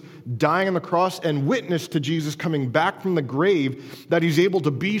Jesus dying on the cross and witness to Jesus coming back from the grave that he's able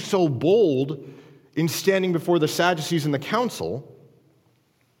to be so bold in standing before the Sadducees and the council.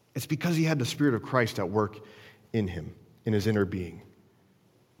 It's because he had the Spirit of Christ at work in him, in his inner being.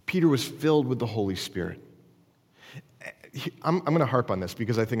 Peter was filled with the Holy Spirit. I'm going to harp on this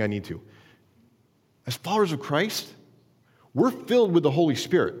because I think I need to. As followers of Christ, we're filled with the Holy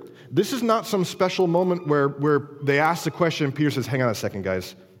Spirit. This is not some special moment where they ask the question and Peter says, hang on a second,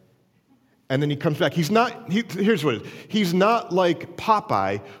 guys. And then he comes back. Here's what it is. He's not like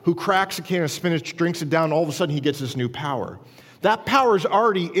Popeye who cracks a can of spinach, drinks it down, and all of a sudden he gets this new power. That power is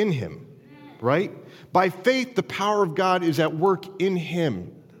already in him, right? By faith, the power of God is at work in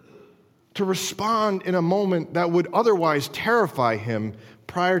him to respond in a moment that would otherwise terrify him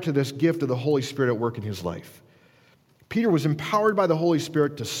prior to this gift of the Holy Spirit at work in his life. Peter was empowered by the Holy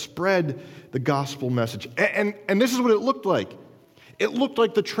Spirit to spread the gospel message. And this is what it looked like. It looked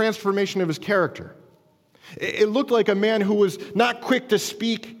like the transformation of his character. It looked like a man who was not quick to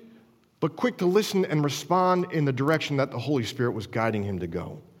speak, but quick to listen and respond in the direction that the Holy Spirit was guiding him to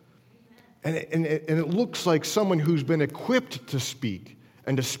go. And it looks like someone who's been equipped to speak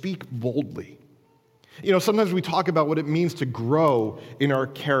and to speak boldly. You know, sometimes we talk about what it means to grow in our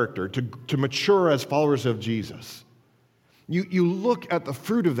character, to mature as followers of Jesus. You look at the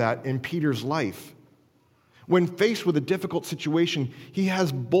fruit of that in Peter's life. When faced with a difficult situation, he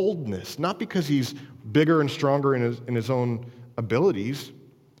has boldness, not because he's bigger and stronger in his own abilities,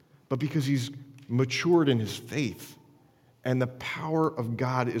 but because he's matured in his faith. And the power of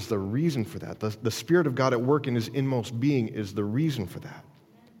God is the reason for that. The Spirit of God at work in his inmost being is the reason for that.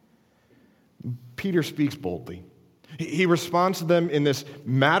 Peter speaks boldly. He responds to them in this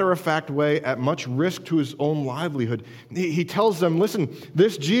matter-of-fact way at much risk to his own livelihood. He tells them, listen,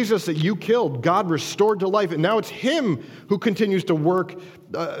 this Jesus that you killed, God restored to life, and now it's him who continues to work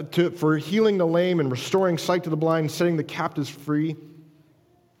for healing the lame and restoring sight to the blind, setting the captives free.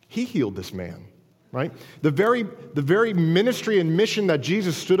 He healed this man, right? The very ministry and mission that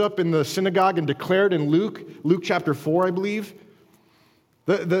Jesus stood up in the synagogue and declared in Luke chapter 4, I believe,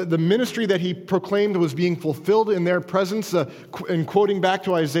 the ministry that he proclaimed was being fulfilled in their presence, and quoting back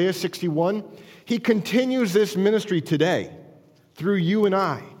to Isaiah 61, he continues this ministry today through you and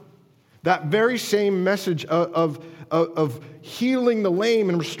I. That very same message of healing the lame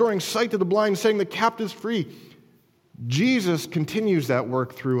and restoring sight to the blind, setting the captives free, Jesus continues that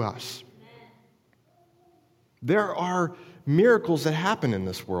work through us. There are miracles that happen in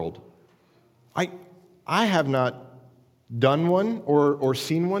this world. I have not done one or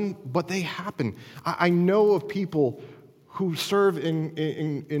seen one, but they happen. I know of people who serve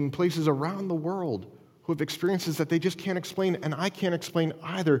in places around the world who have experiences that they just can't explain, and I can't explain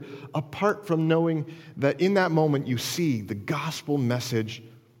either, apart from knowing that in that moment you see the gospel message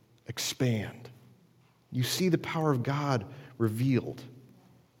expand. You see the power of God revealed.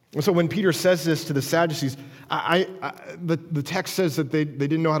 And so when Peter says this to the Sadducees, the text says that they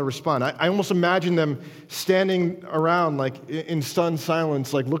didn't know how to respond. I almost imagine them standing around like in stunned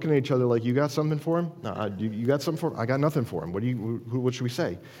silence, like looking at each other like, you got something for him? No, you got something for him? I got nothing for him. What should we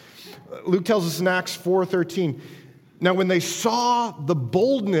say? Luke tells us in Acts 4:13, now when they saw the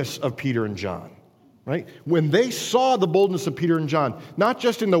boldness of Peter and John, right? When they saw the boldness of Peter and John, not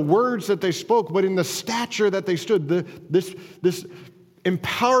just in the words that they spoke, but in the stature that they stood, this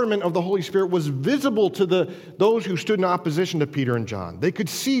empowerment of the Holy Spirit was visible to those who stood in opposition to Peter and John. They could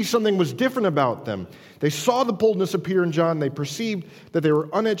see something was different about them. They saw the boldness of Peter and John. They perceived that they were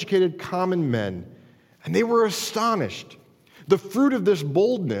uneducated, common men, and they were astonished. The fruit of this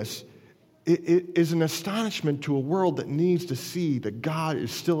boldness is an astonishment to a world that needs to see that God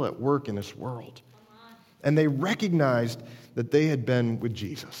is still at work in this world. And they recognized that they had been with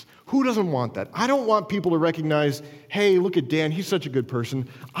Jesus. Who doesn't want that? I don't want people to recognize, hey, look at Dan, he's such a good person.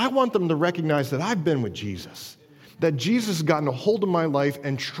 I want them to recognize that I've been with Jesus, that Jesus has gotten a hold of my life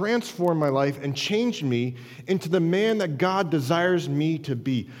and transformed my life and changed me into the man that God desires me to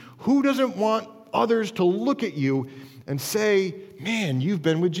be. Who doesn't want others to look at you and say, man, you've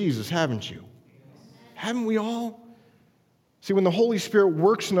been with Jesus, haven't you? Haven't we all? See, when the Holy Spirit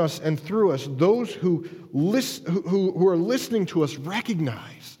works in us and through us, those who are listening to us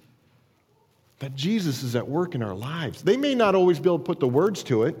recognize that Jesus is at work in our lives. They may not always be able to put the words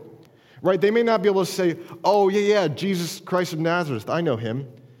to it, right? They may not be able to say, oh, yeah, Jesus Christ of Nazareth, I know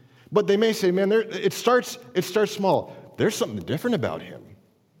him. But they may say, man, it starts small. There's something different about him.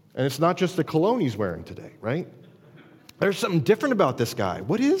 And it's not just the cologne he's wearing today, right? There's something different about this guy.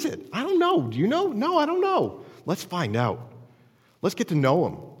 What is it? I don't know. Do you know? No, I don't know. Let's find out. Let's get to know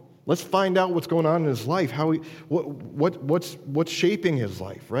him. Let's find out what's going on in his life, what's shaping his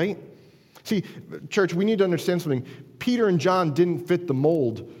life, right? See, church, we need to understand something. Peter and John didn't fit the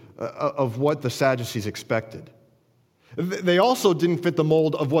mold of what the Sadducees expected. They also didn't fit the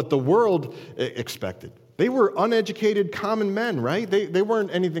mold of what the world expected. They were uneducated, common men, right? They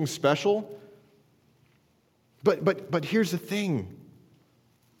weren't anything special. But here's the thing.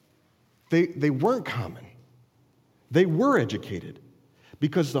 They weren't common. They were educated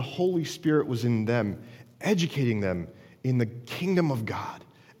because the Holy Spirit was in them, educating them in the kingdom of God,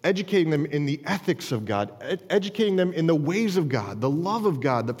 educating them in the ethics of God, educating them in the ways of God, the love of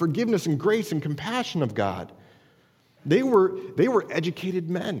God, the forgiveness and grace and compassion of God. They were educated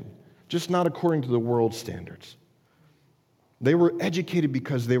men, just not according to the world's standards. They were educated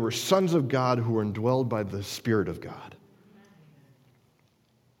because they were sons of God who were indwelled by the Spirit of God.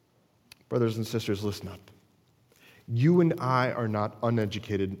 Brothers and sisters, listen up. You and I are not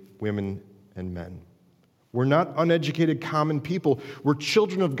uneducated women and men. We're not uneducated common people. We're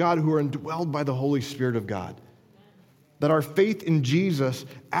children of God who are indwelled by the Holy Spirit of God. That our faith in Jesus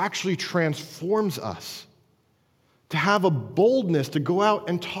actually transforms us to have a boldness to go out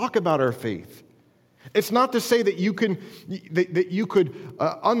and talk about our faith. It's not to say that you could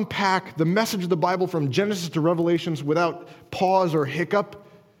unpack the message of the Bible from Genesis to Revelations without pause or hiccup,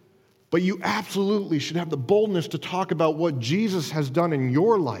 but you absolutely should have the boldness to talk about what Jesus has done in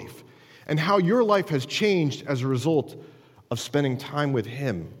your life and how your life has changed as a result of spending time with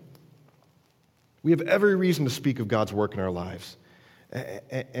him. We have every reason to speak of God's work in our lives,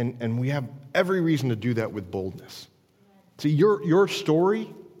 and we have every reason to do that with boldness. See, your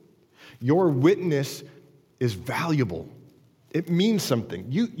story, your witness is valuable. It means something.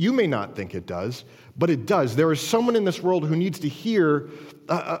 You may not think it does, but it does. There is someone in this world who needs to hear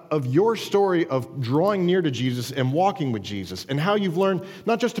of your story of drawing near to Jesus and walking with Jesus, and how you've learned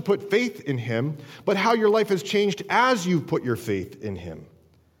not just to put faith in him, but how your life has changed as you've put your faith in him.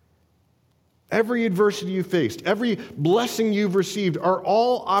 Every adversity you faced, every blessing you've received are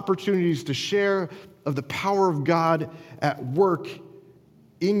all opportunities to share of the power of God at work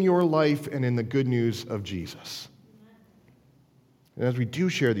in your life and in the good news of Jesus. And as we do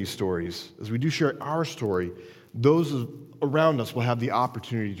share these stories, as we do share our story, those around us will have the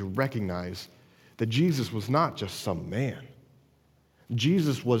opportunity to recognize that Jesus was not just some man.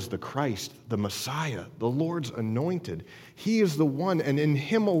 Jesus was the Christ, the Messiah, the Lord's anointed. He is the one, and in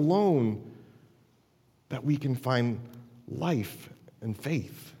him alone, that we can find life and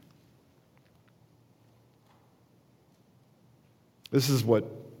faith. This is what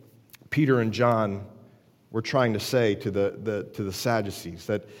Peter and John were trying to say to the Sadducees,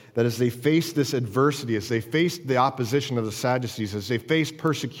 that as they faced this adversity, as they faced the opposition of the Sadducees, as they faced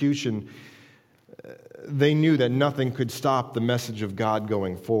persecution, they knew that nothing could stop the message of God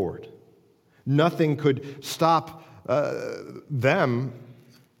going forward. Nothing could stop them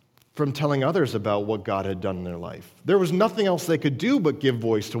from telling others about what God had done in their life. There was nothing else they could do but give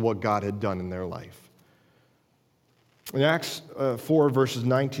voice to what God had done in their life. In Acts 4, verses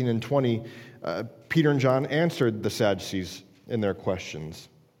 19 and 20, Peter and John answered the Sadducees in their questions.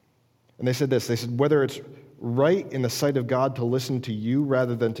 And they said this, they said, whether it's right in the sight of God to listen to you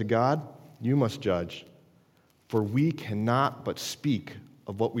rather than to God, you must judge. For we cannot but speak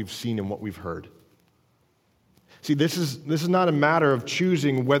of what we've seen and what we've heard. See, this is not a matter of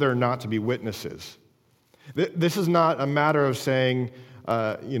choosing whether or not to be witnesses. This is not a matter of saying,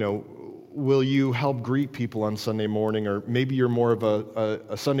 will you help greet people on Sunday morning? Or maybe you're more of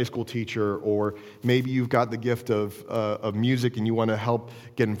a Sunday school teacher, or maybe you've got the gift of music and you want to help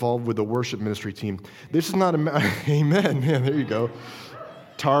get involved with the worship ministry team. This is not amen. Yeah, there you go.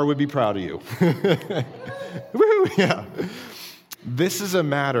 Tara would be proud of you. Woo, yeah. This is a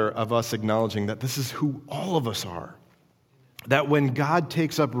matter of us acknowledging that this is who all of us are. That when God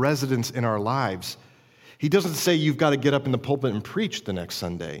takes up residence in our lives, he doesn't say you've got to get up in the pulpit and preach the next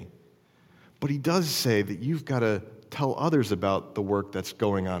Sunday. But he does say that you've got to tell others about the work that's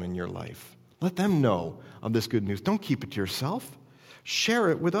going on in your life. Let them know of this good news. Don't keep it to yourself.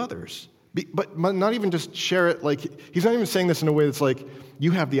 Share it with others. But not even just share it like, he's not even saying this in a way that's like, you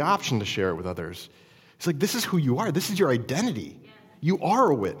have the option to share it with others. He's like, this is who you are. This is your identity. You are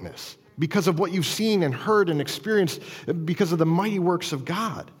a witness because of what you've seen and heard and experienced because of the mighty works of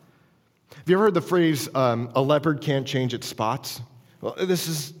God. Have you ever heard the phrase, a leopard can't change its spots? Well, this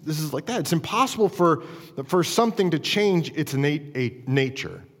is like that. It's impossible for something to change its innate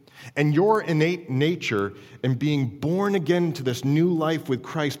nature. And your innate nature and being born again into this new life with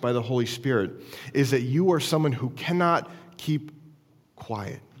Christ by the Holy Spirit is that you are someone who cannot keep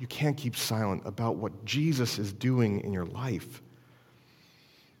quiet. You can't keep silent about what Jesus is doing in your life.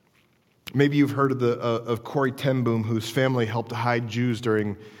 Maybe you've heard of Corrie ten Boom, whose family helped hide Jews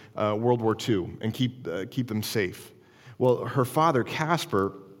during World War II and keep them safe. Well, her father,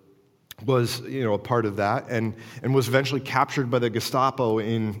 Casper, was a part of that and was eventually captured by the Gestapo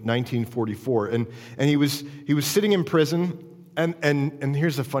in 1944. And he was sitting in prison, and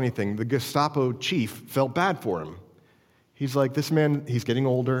here's the funny thing. The Gestapo chief felt bad for him. He's like, this man, he's getting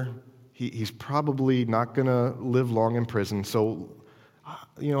older. He's probably not going to live long in prison, so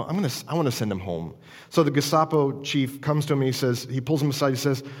I want to send him home. So the Gestapo chief comes to him and he pulls him aside, he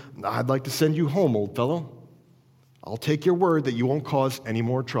says, I'd like to send you home, old fellow. I'll take your word that you won't cause any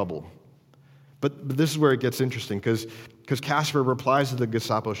more trouble. But this is where it gets interesting, because Casper replies to the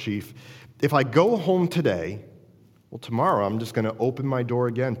Gestapo chief, if I go home today, well, tomorrow I'm just going to open my door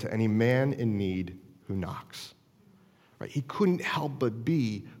again to any man in need who knocks. Right? He couldn't help but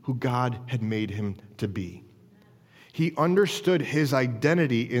be who God had made him to be. He understood his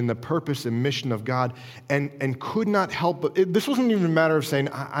identity in the purpose and mission of God and could not help but, this wasn't even a matter of saying,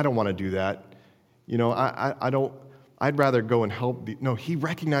 I don't want to do that. I'd rather go and help. No, he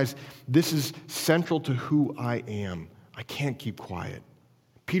recognized this is central to who I am. I can't keep quiet.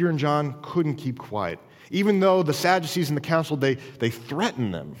 Peter and John couldn't keep quiet. Even though the Sadducees and the council, they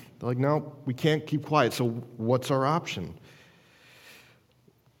threatened them. They're like, no, we can't keep quiet, so what's our option?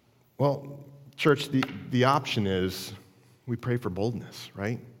 Well, church, the option is we pray for boldness,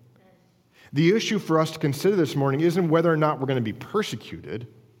 right? The issue for us to consider this morning isn't whether or not we're going to be persecuted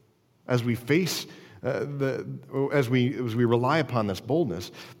as we face as we rely upon this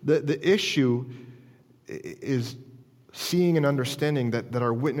boldness. The issue is seeing and understanding that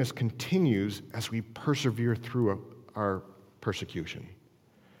our witness continues as we persevere through our persecution.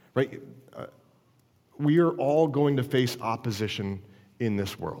 Right? We are all going to face opposition in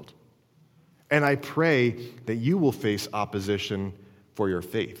this world. And I pray that you will face opposition for your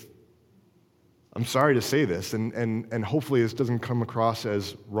faith. I'm sorry to say this, and hopefully this doesn't come across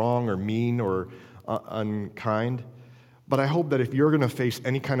as wrong or mean or unkind, but I hope that if you're going to face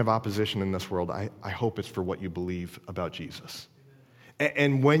any kind of opposition in this world, I hope it's for what you believe about Jesus.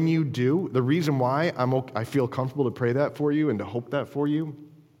 And when you do, the reason why I feel comfortable to pray that for you and to hope that for you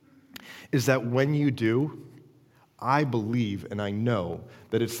is that when you do, I believe and I know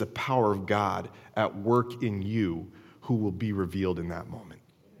that it's the power of God at work in you who will be revealed in that moment.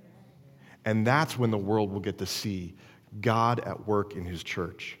 And that's when the world will get to see God at work in his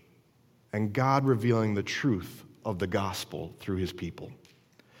church and God revealing the truth of the gospel through his people.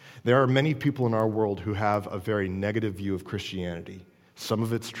 There are many people in our world who have a very negative view of Christianity. Some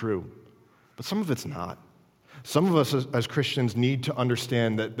of it's true, but some of it's not. Some of us as Christians need to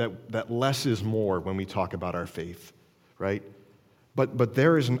understand that less is more when we talk about our faith, right? But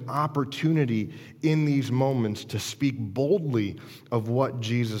there is an opportunity in these moments to speak boldly of what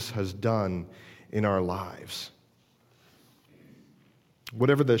Jesus has done in our lives.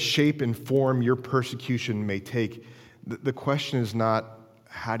 Whatever the shape and form your persecution may take, the question is not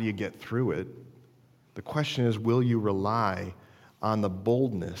how do you get through it? The question is, will you rely on the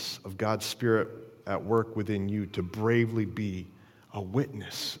boldness of God's Spirit at work within you to bravely be a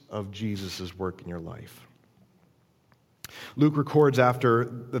witness of Jesus' work in your life? Luke records after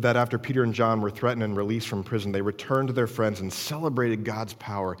Peter and John were threatened and released from prison, they returned to their friends and celebrated God's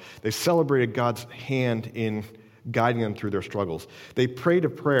power. They celebrated God's hand in guiding them through their struggles. They prayed a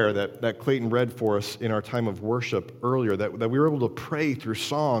prayer that Clayton read for us in our time of worship earlier, that we were able to pray through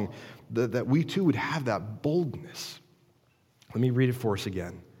song, that we too would have that boldness. Let me read it for us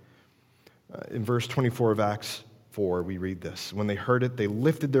again. In verse 24 of Acts 4, we read this. When they heard it, they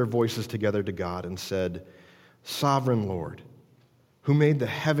lifted their voices together to God and said, Sovereign Lord, who made the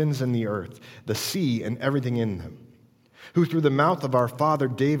heavens and the earth, the sea and everything in them, who through the mouth of our father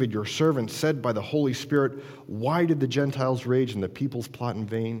David, your servant, said by the Holy Spirit, why did the Gentiles rage and the peoples plot in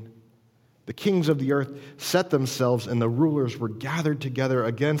vain? The kings of the earth set themselves, and the rulers were gathered together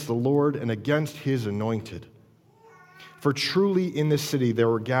against the Lord and against his anointed. For truly in this city there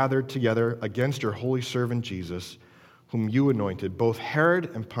were gathered together against your holy servant Jesus, whom you anointed, both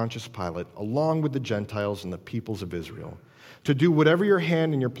Herod and Pontius Pilate, along with the Gentiles and the peoples of Israel, to do whatever your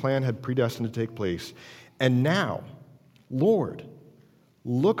hand and your plan had predestined to take place. And now, Lord,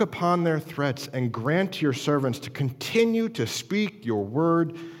 look upon their threats and grant to your servants to continue to speak your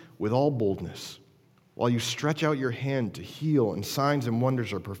word with all boldness, while you stretch out your hand to heal, and signs and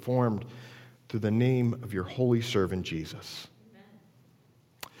wonders are performed through the name of your holy servant Jesus.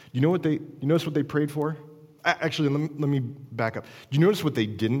 You notice what they prayed for? Actually, let me back up. Do you notice what they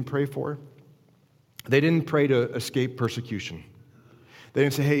didn't pray for? They didn't pray to escape persecution. They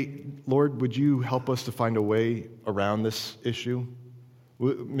didn't say, hey, Lord, would you help us to find a way around this issue?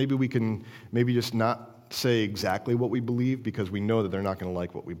 Maybe we can just not say exactly what we believe because we know that they're not going to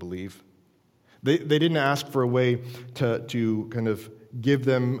like what we believe. They didn't ask for a way to kind of give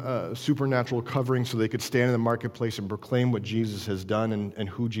them supernatural covering so they could stand in the marketplace and proclaim what Jesus has done and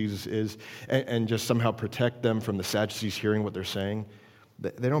who Jesus is and just somehow protect them from the Sadducees hearing what they're saying.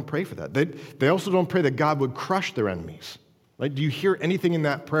 They don't pray for that. They also don't pray that God would crush their enemies. Like, do you hear anything in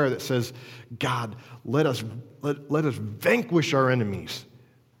that prayer that says, God, let us vanquish our enemies?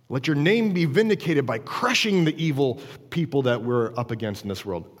 Let your name be vindicated by crushing the evil people that we're up against in this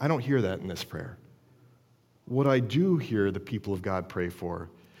world. I don't hear that in this prayer. What I do hear the people of God pray for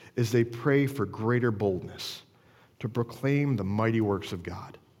is they pray for greater boldness to proclaim the mighty works of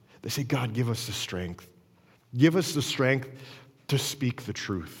God. They say, God, give us the strength. Give us the strength to speak the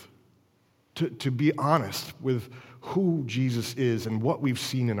truth, to be honest with who Jesus is and what we've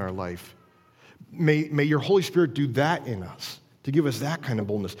seen in our life. May your Holy Spirit do that in us, to give us that kind of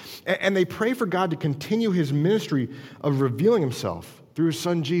boldness. And they pray for God to continue his ministry of revealing himself through his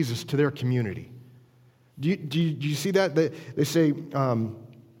son Jesus to their community. Do you see that? They say,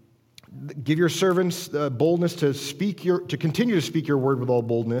 give your servants boldness to continue to speak your word with all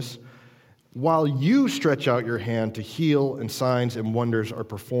boldness, while you stretch out your hand to heal, and signs and wonders are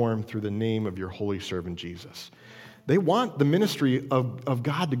performed through the name of your holy servant Jesus. They want the ministry of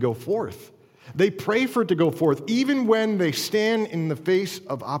God to go forth. They pray for it to go forth, even when they stand in the face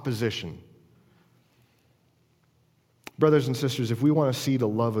of opposition. Brothers and sisters, if we want to see the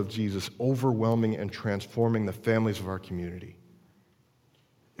love of Jesus overwhelming and transforming the families of our community,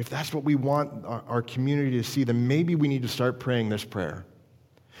 if that's what we want our community to see, then maybe we need to start praying this prayer.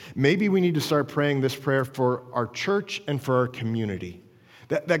 Maybe we need to start praying this prayer for our church and for our community.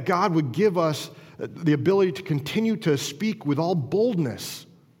 That God would give us the ability to continue to speak with all boldness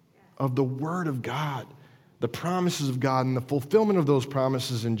of the Word of God, the promises of God, and the fulfillment of those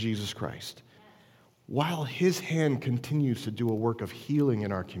promises in Jesus Christ, while his hand continues to do a work of healing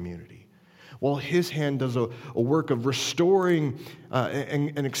in our community, while his hand does a work of restoring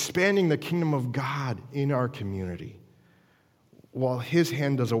and expanding the kingdom of God in our community, while his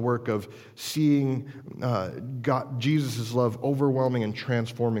hand does a work of seeing Jesus' love overwhelming and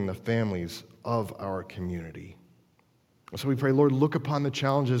transforming the families of our community. So we pray, Lord, look upon the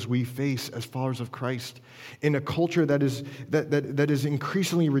challenges we face as followers of Christ in a culture that is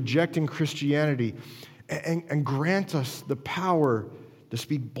increasingly rejecting Christianity, and grant us the power to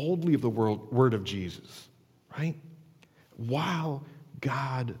speak boldly of the word of Jesus, right? While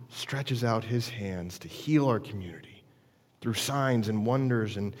God stretches out his hands to heal our community through signs and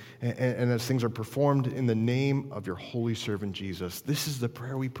wonders and as things are performed in the name of your holy servant Jesus. This is the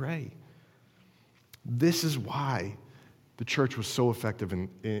prayer we pray. This is why the church was so effective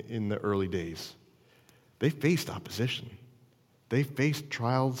in the early days. They faced opposition. They faced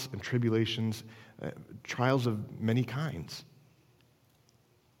trials and tribulations, trials of many kinds.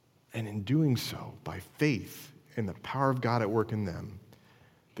 And in doing so, by faith in the power of God at work in them,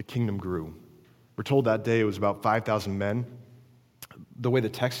 the kingdom grew. We're told that day it was about 5,000 men. The way the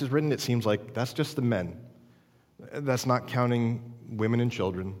text is written, it seems like that's just the men. That's not counting women and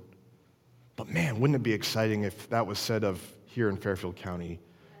children. But man, wouldn't it be exciting if that was said of here in Fairfield County?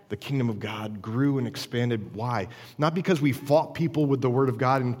 The kingdom of God grew and expanded. Why? Not because we fought people with the word of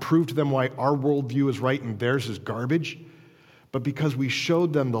God and proved to them why our worldview is right and theirs is garbage, but because we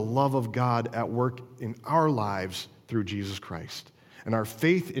showed them the love of God at work in our lives through Jesus Christ and our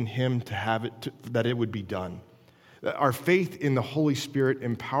faith in him to have it, that it would be done. Our faith in the Holy Spirit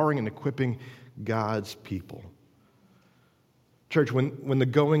empowering and equipping God's people. Church, when the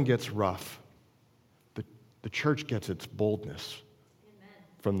going gets rough, the church gets its boldness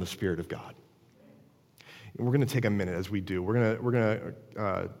from the Spirit of God. And we're going to take a minute as we do. We're going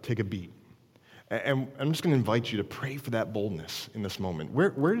to take a beat. And I'm just going to invite you to pray for that boldness in this moment.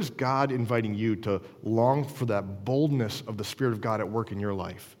 Where is God inviting you to long for that boldness of the Spirit of God at work in your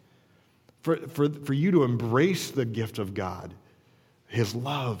life? For you to embrace the gift of God, his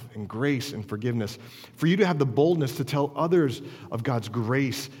love and grace and forgiveness, for you to have the boldness to tell others of God's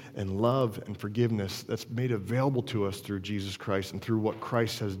grace and love and forgiveness that's made available to us through Jesus Christ and through what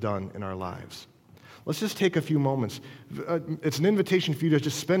Christ has done in our lives. Let's just take a few moments. It's an invitation for you to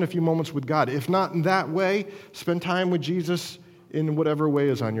just spend a few moments with God. If not in that way, spend time with Jesus in whatever way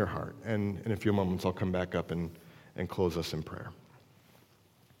is on your heart. And in a few moments, I'll come back up and close us in prayer.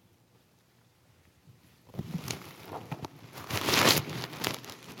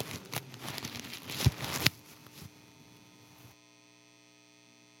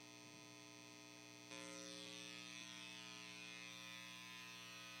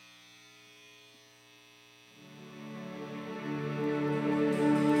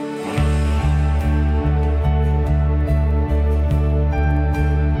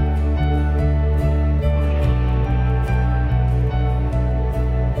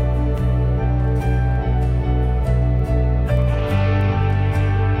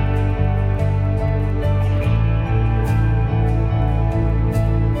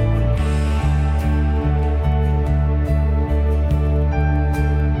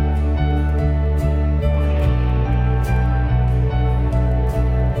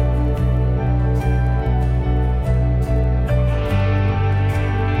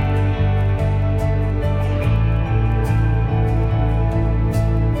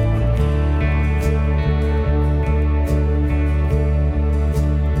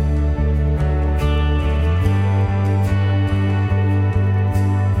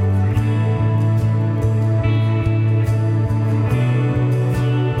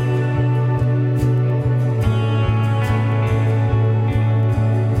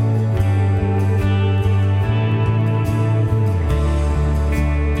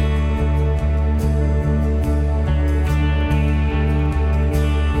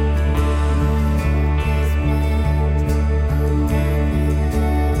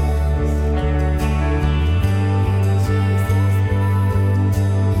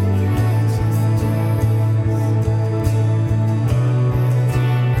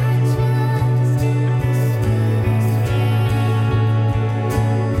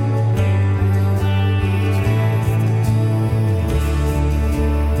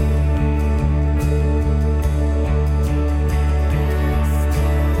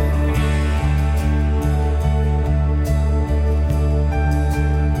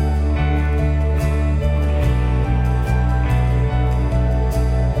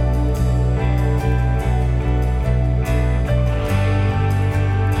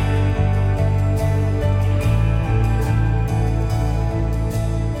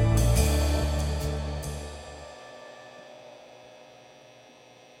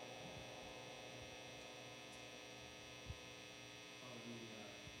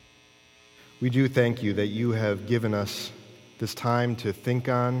 We do thank you that you have given us this time to think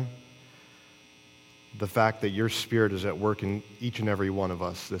on the fact that your Spirit is at work in each and every one of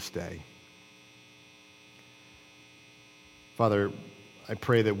us this day. Father, I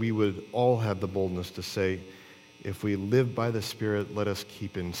pray that we would all have the boldness to say, if we live by the Spirit, let us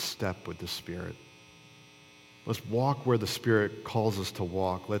keep in step with the Spirit. Let's walk where the Spirit calls us to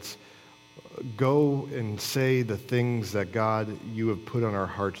walk. Let's go and say the things that, God, you have put on our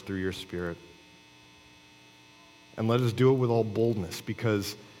hearts through your Spirit. And let us do it with all boldness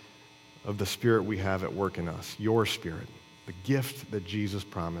because of the Spirit we have at work in us, your Spirit, the gift that Jesus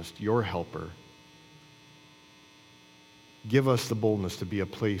promised, your helper. Give us the boldness to be a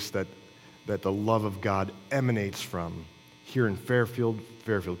place that the love of God emanates from here in Fairfield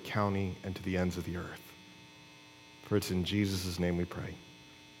County, and to the ends of the earth. For it's in Jesus' name we pray.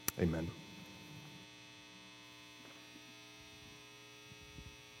 Amen.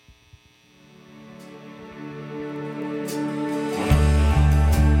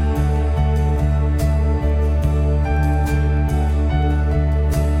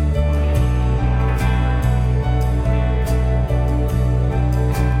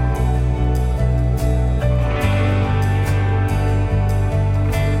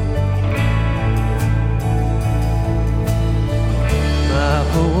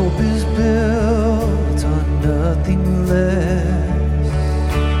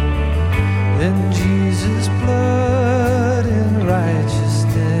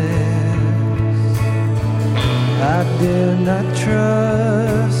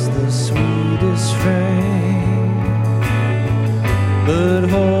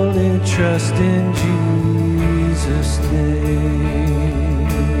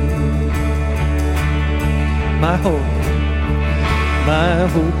 My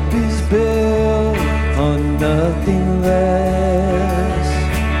hope is built on nothing less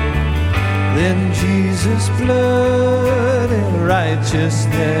than Jesus' blood and righteousness.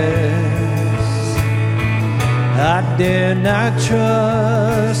 I dare not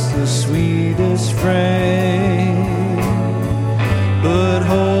trust the sweetest frame, but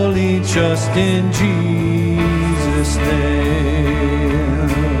wholly trust in Jesus' name.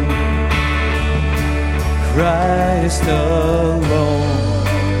 Christ alone,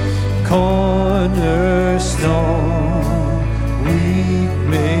 cornerstone, weak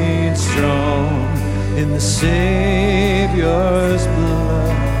made strong in the Savior's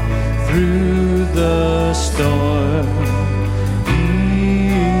blood through the storm.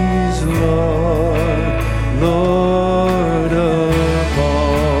 He's Lord, Lord of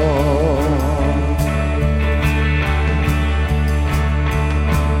all.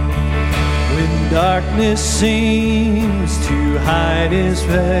 When darkness seems to hide his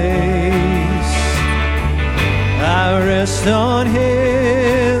face, I rest on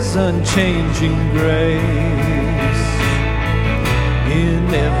his unchanging grace.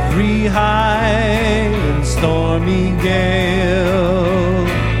 In every high and stormy gale,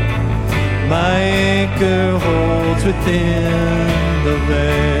 my anchor holds within the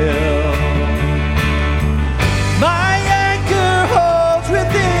veil. My anchor holds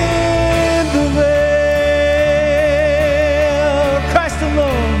within the veil. Christ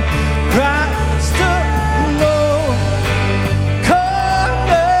alone, Christ alone,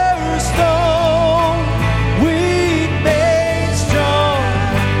 cornerstone, weak made strong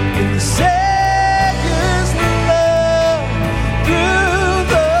in the Savior's love through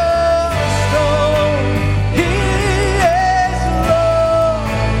the storm. He is Lord, Lord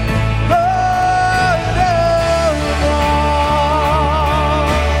of all.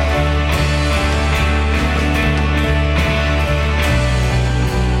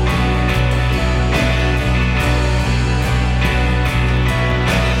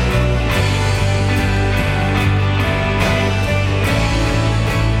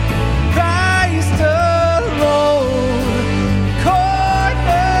 Christ alone,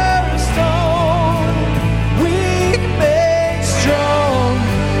 cornerstone, weak made strong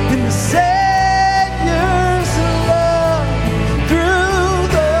in the Savior's love through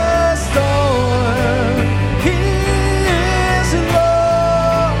the storm. He is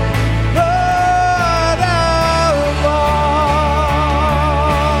Lord, Lord of all.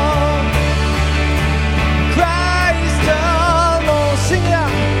 Christ alone, sing it out.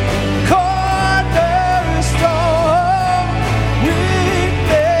 Cornerstone, weak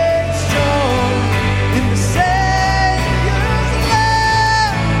made strong in the Savior's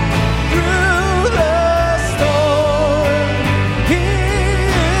love through the storm. He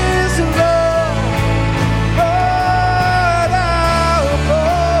is Lord, Lord of all.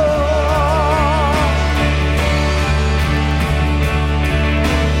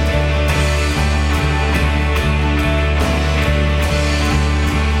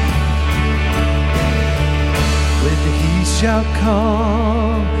 When he shall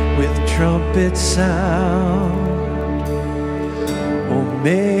come with trumpet sound, oh,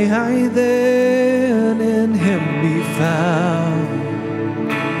 may I then in him be found,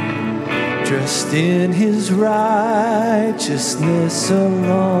 dressed in his righteousness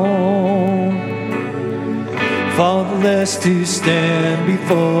alone, faultless to stand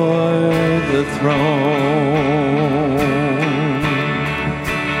before the throne.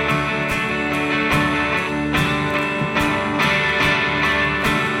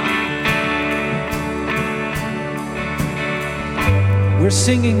 We're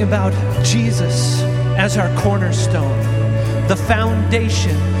singing about Jesus as our cornerstone, the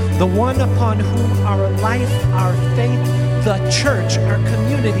foundation, the one upon whom our life, our faith, the church, our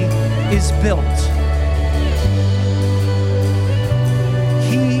community is built.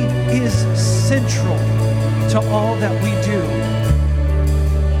 He is central to all that we do.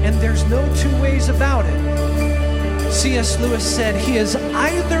 And there's no two ways about it. C.S. Lewis said he is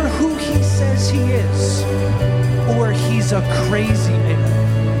either who he says he is, or he's a crazy man.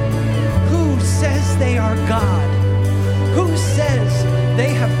 Who says they are God? Who says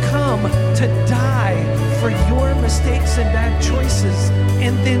they have come to die for your mistakes and bad choices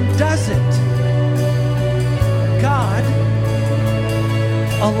and then does it? God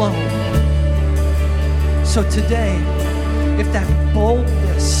alone. So today, if that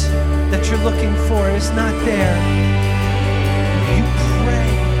boldness that you're looking for is not there, you pray.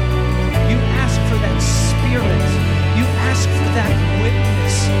 You ask for that Spirit. You ask for that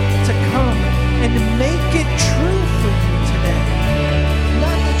witness to come and make it true for you today.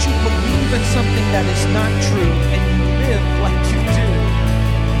 Not that you believe in something that is not true and you live like you do.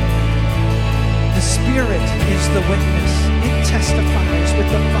 The Spirit is the witness. It testifies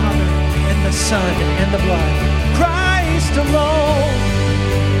with the Father and the Son, and the blood. Christ alone,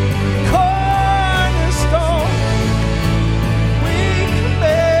 cornerstone, weak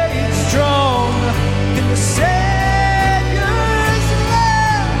made strong in the Savior's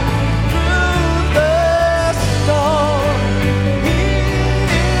love through the storm. He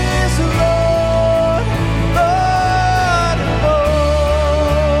is Lord, Lord of all.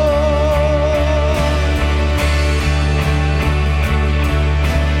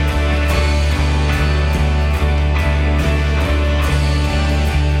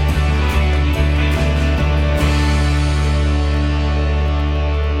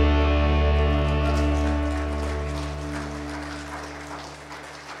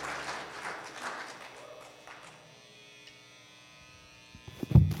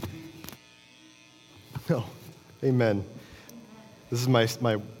 Oh, amen. This is my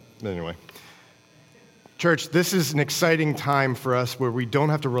anyway. Church, this is an exciting time for us where we don't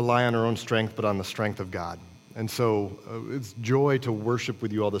have to rely on our own strength, but on the strength of God. And so it's joy to worship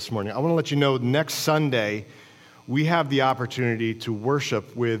with you all this morning. I want to let you know next Sunday, we have the opportunity to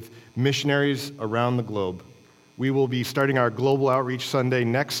worship with missionaries around the globe. We will be starting our Global Outreach Sunday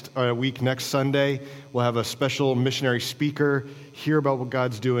next Sunday. We'll have a special missionary speaker, hear about what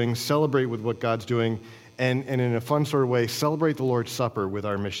God's doing, celebrate with what God's doing, and in a fun sort of way, celebrate the Lord's Supper with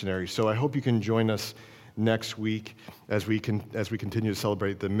our missionaries. So I hope you can join us next week as we continue to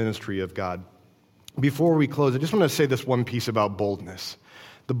celebrate the ministry of God. Before we close, I just want to say this one piece about boldness.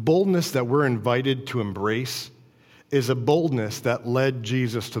 The boldness that we're invited to embrace is a boldness that led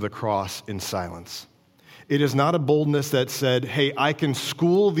Jesus to the cross in silence. It is not a boldness that said, hey, I can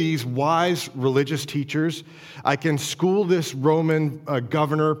school these wise religious teachers. I can school this Roman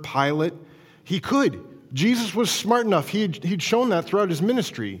governor, Pilate. He could. Jesus was smart enough. He'd shown that throughout his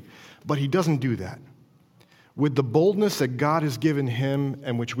ministry, but he doesn't do that. With the boldness that God has given him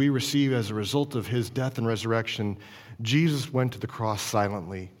and which we receive as a result of his death and resurrection, Jesus went to the cross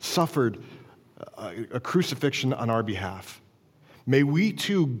silently, suffered a crucifixion on our behalf. May we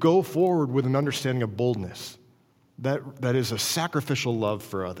too go forward with an understanding of boldness that is a sacrificial love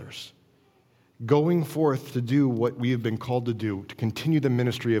for others, going forth to do what we have been called to do, to continue the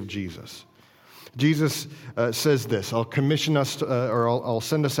ministry of Jesus. Jesus says this, I'll commission us, I'll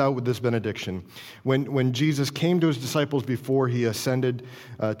send us out with this benediction. When Jesus came to his disciples before he ascended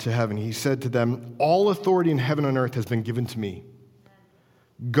to heaven, he said to them, all authority in heaven and earth has been given to me.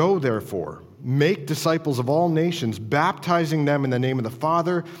 Go, therefore, make disciples of all nations, baptizing them in the name of the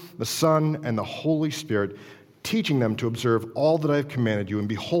Father, the Son, and the Holy Spirit, teaching them to observe all that I have commanded you. And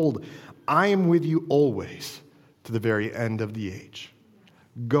behold, I am with you always to the very end of the age.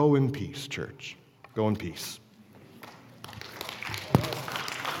 Go in peace, church. Go in peace.